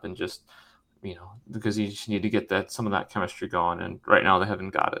lineup, and just, you know, because you just need to get some of that chemistry going, and right now they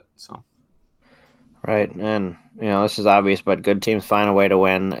haven't got it. So. Right, and, you know, this is obvious, but good teams find a way to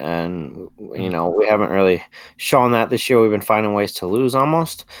win, and, you know, we haven't really shown that this year. We've been finding ways to lose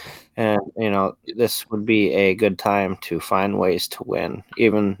almost, and, you know, this would be a good time to find ways to win,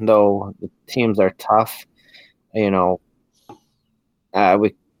 even though the teams are tough. You know,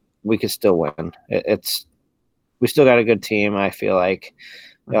 we could still win. We still got a good team, I feel like.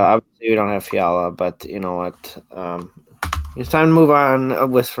 Obviously, we don't have Fiala, but you know what? It's time to move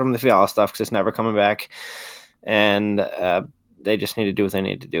on from the Fiala stuff, because it's never coming back, and they just need to do what they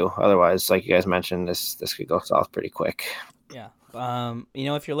need to do. Otherwise, like you guys mentioned, this could go south pretty quick. Yeah. You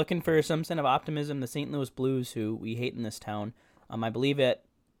know, if you're looking for some sense of optimism, the St. Louis Blues, who we hate in this town, I believe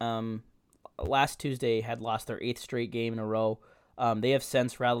last Tuesday had lost their 8th straight game in a row. They have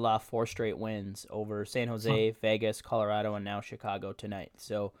since rattled off 4 straight wins over San Jose, Vegas, Colorado, and now Chicago tonight.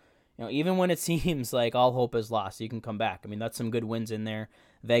 So, you know, even when it seems like all hope is lost, you can come back. I mean, that's some good wins in there.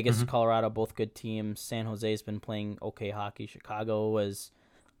 Vegas, Colorado, both good teams. San Jose's been playing okay hockey. Chicago has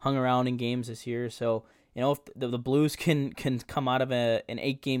hung around in games this year. So, you know, if the Blues can come out of an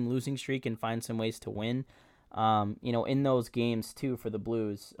 8-game losing streak and find some ways to win, you know, in those games too for the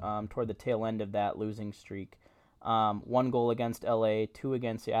Blues, toward the tail end of that losing streak, 1 goal against LA, 2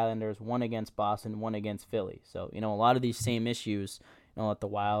 against the Islanders, 1 against Boston, 1 against Philly. So, you know, a lot of these same issues, that the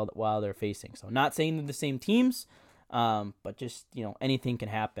Wild are facing. So not saying they're the same teams, but just anything can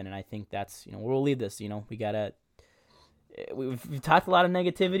happen, and I think that's where we'll leave this. We've talked a lot of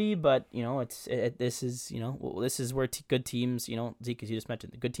negativity, but this is where good teams, Zeke, as you just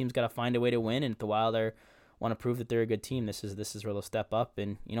mentioned, the good teams got to find a way to win, and if the Wild want to prove that they're a good team, this is where they'll step up,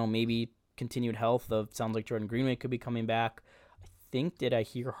 and maybe continued health of sounds like Jordan Greenway could be coming back. Did I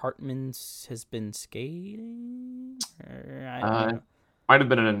hear Hartman's has been skating? Might have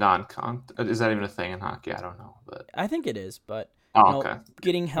been in a non-con. Is that even a thing in hockey? I don't know, but I think it is. But okay.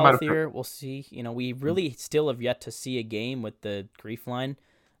 Getting healthier, we'll see. We really still have yet to see a game with the Grief line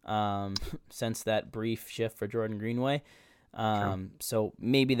since that brief shift for Jordan Greenway. So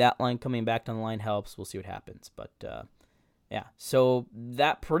maybe that line coming back down the line helps. We'll see what happens. But yeah, so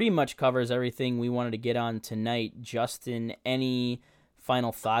that pretty much covers everything we wanted to get on tonight. Justin, any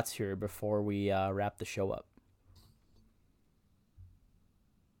final thoughts here before we wrap the show up?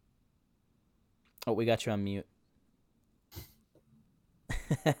 Oh, we got you on mute.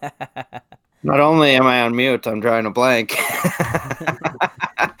 Not only am I on mute, I'm drawing a blank.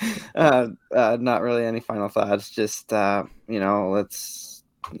 Not really any final thoughts. Just let's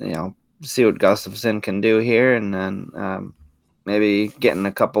see what Gustafsson can do here, and then maybe getting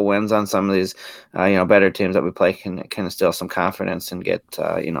a couple wins on some of these better teams that we play can instill some confidence and get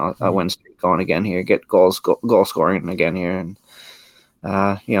a win streak going again here, get goal scoring again here, and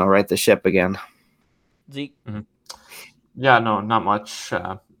right the ship again. Zeke. Mm-hmm. Yeah, no, not much.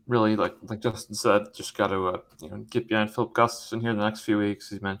 Really, like Justin said, just got to get behind Filip Gustavsson here the next few weeks.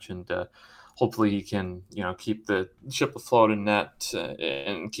 He mentioned hopefully he can keep the ship afloat in net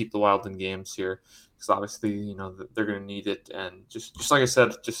and keep the Wild in games here, because obviously they're going to need it. And just like I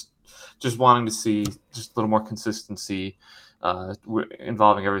said, just wanting to see just a little more consistency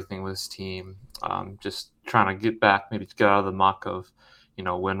involving everything with his team. Just trying to get back, maybe to get out of the muck of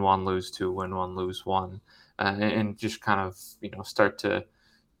win one, lose two, win one, lose one. And just kind of, start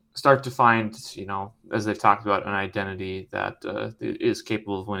to find, as they've talked about, an identity that is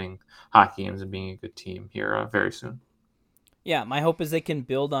capable of winning hockey games and being a good team here very soon. Yeah, my hope is they can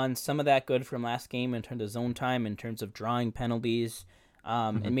build on some of that good from last game in terms of zone time, in terms of drawing penalties,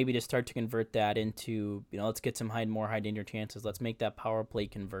 and maybe just start to convert that into, let's get some more high danger chances. Let's make that power play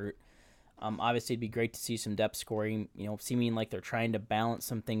convert. Obviously, it'd be great to see some depth scoring, seeming like they're trying to balance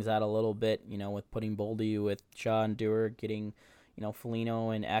some things out a little bit, with putting Boldy with Shaw and Dewar, getting, Foligno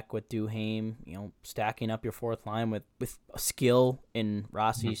and Ek with Duhaime, stacking up your fourth line with skill in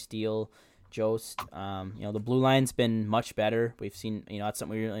Rossi, Steele, Jost. The blue line's been much better. We've seen, that's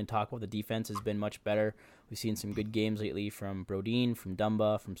something we really talk about. The defense has been much better. We've seen some good games lately from Brodin, from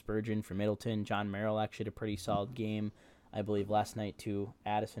Dumba, from Spurgeon, from Middleton. John Merrill actually had a pretty solid game, I believe, last night too.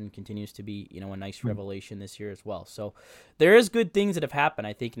 Addison continues to be, a nice revelation this year as well. So there is good things that have happened.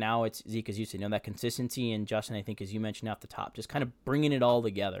 I think now it's, Zeke, as you said, that consistency, and Justin, I think, as you mentioned off the top, just kind of bringing it all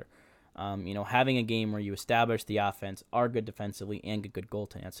together. Having a game where you establish the offense, are good defensively, and get good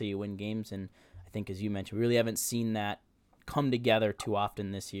goaltending. That's how you win games. And I think, as you mentioned, we really haven't seen that come together too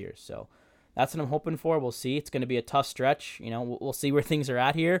often this year. So that's what I'm hoping for. We'll see. It's going to be a tough stretch. We'll see where things are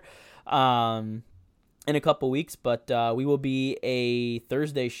at here. In a couple weeks, but we will be a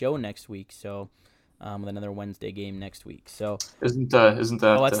Thursday show next week, so with another Wednesday game next week. So isn't that?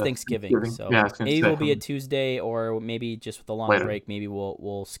 Oh, that's Thanksgiving. So yeah, maybe we'll be a Tuesday, or maybe just with a long break. Maybe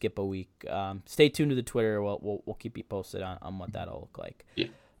we'll skip a week. Stay tuned to the Twitter. We'll keep you posted on what that'll look like. Yeah.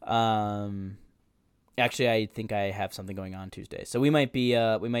 Actually, I think I have something going on Tuesday, so we might be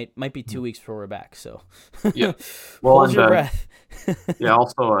 2 weeks before we're back. So yeah, hold your breath. Yeah.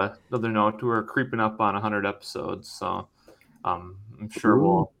 Also, another note: we're creeping up on 100 episodes, so I'm sure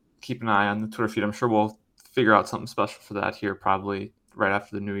we'll keep an eye on the Twitter feed. I'm sure we'll figure out something special for that here, probably right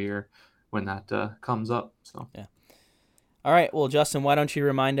after the new year when that comes up. So yeah. All right. Well, Justin, why don't you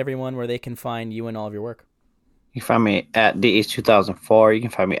remind everyone where they can find you and all of your work? You can find me at DEast2004. You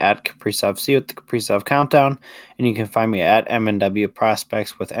can find me at CaprizovC with the Kaprizov Countdown. And you can find me at MNW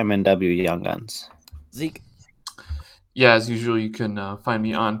Prospects with MNW Young Guns. Zeke. Yeah, as usual, you can find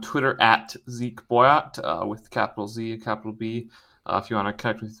me on Twitter at Zeke Boyat with capital Z and capital B. If you want to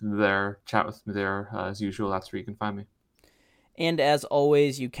connect with me there, chat with me there, as usual, that's where you can find me. And as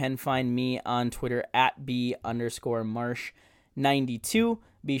always, you can find me on Twitter at B_Marsh92.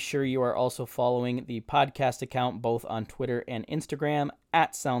 Be sure you are also following the podcast account both on Twitter and Instagram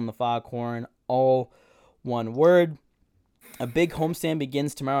at Sound the Foghorn, all one word. A big homestand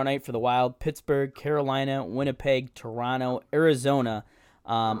begins tomorrow night for the Wild. Pittsburgh, Carolina, Winnipeg, Toronto, Arizona.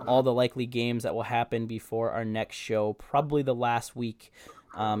 All the likely games that will happen before our next show, probably the last week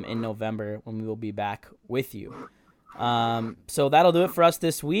in November when we will be back with you. So that'll do it for us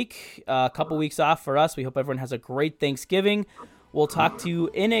this week. A couple weeks off for us. We hope everyone has a great Thanksgiving. We'll talk to you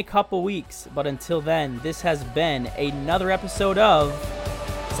in a couple weeks. But until then, this has been another episode of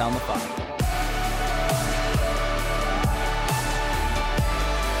Sound the Fire.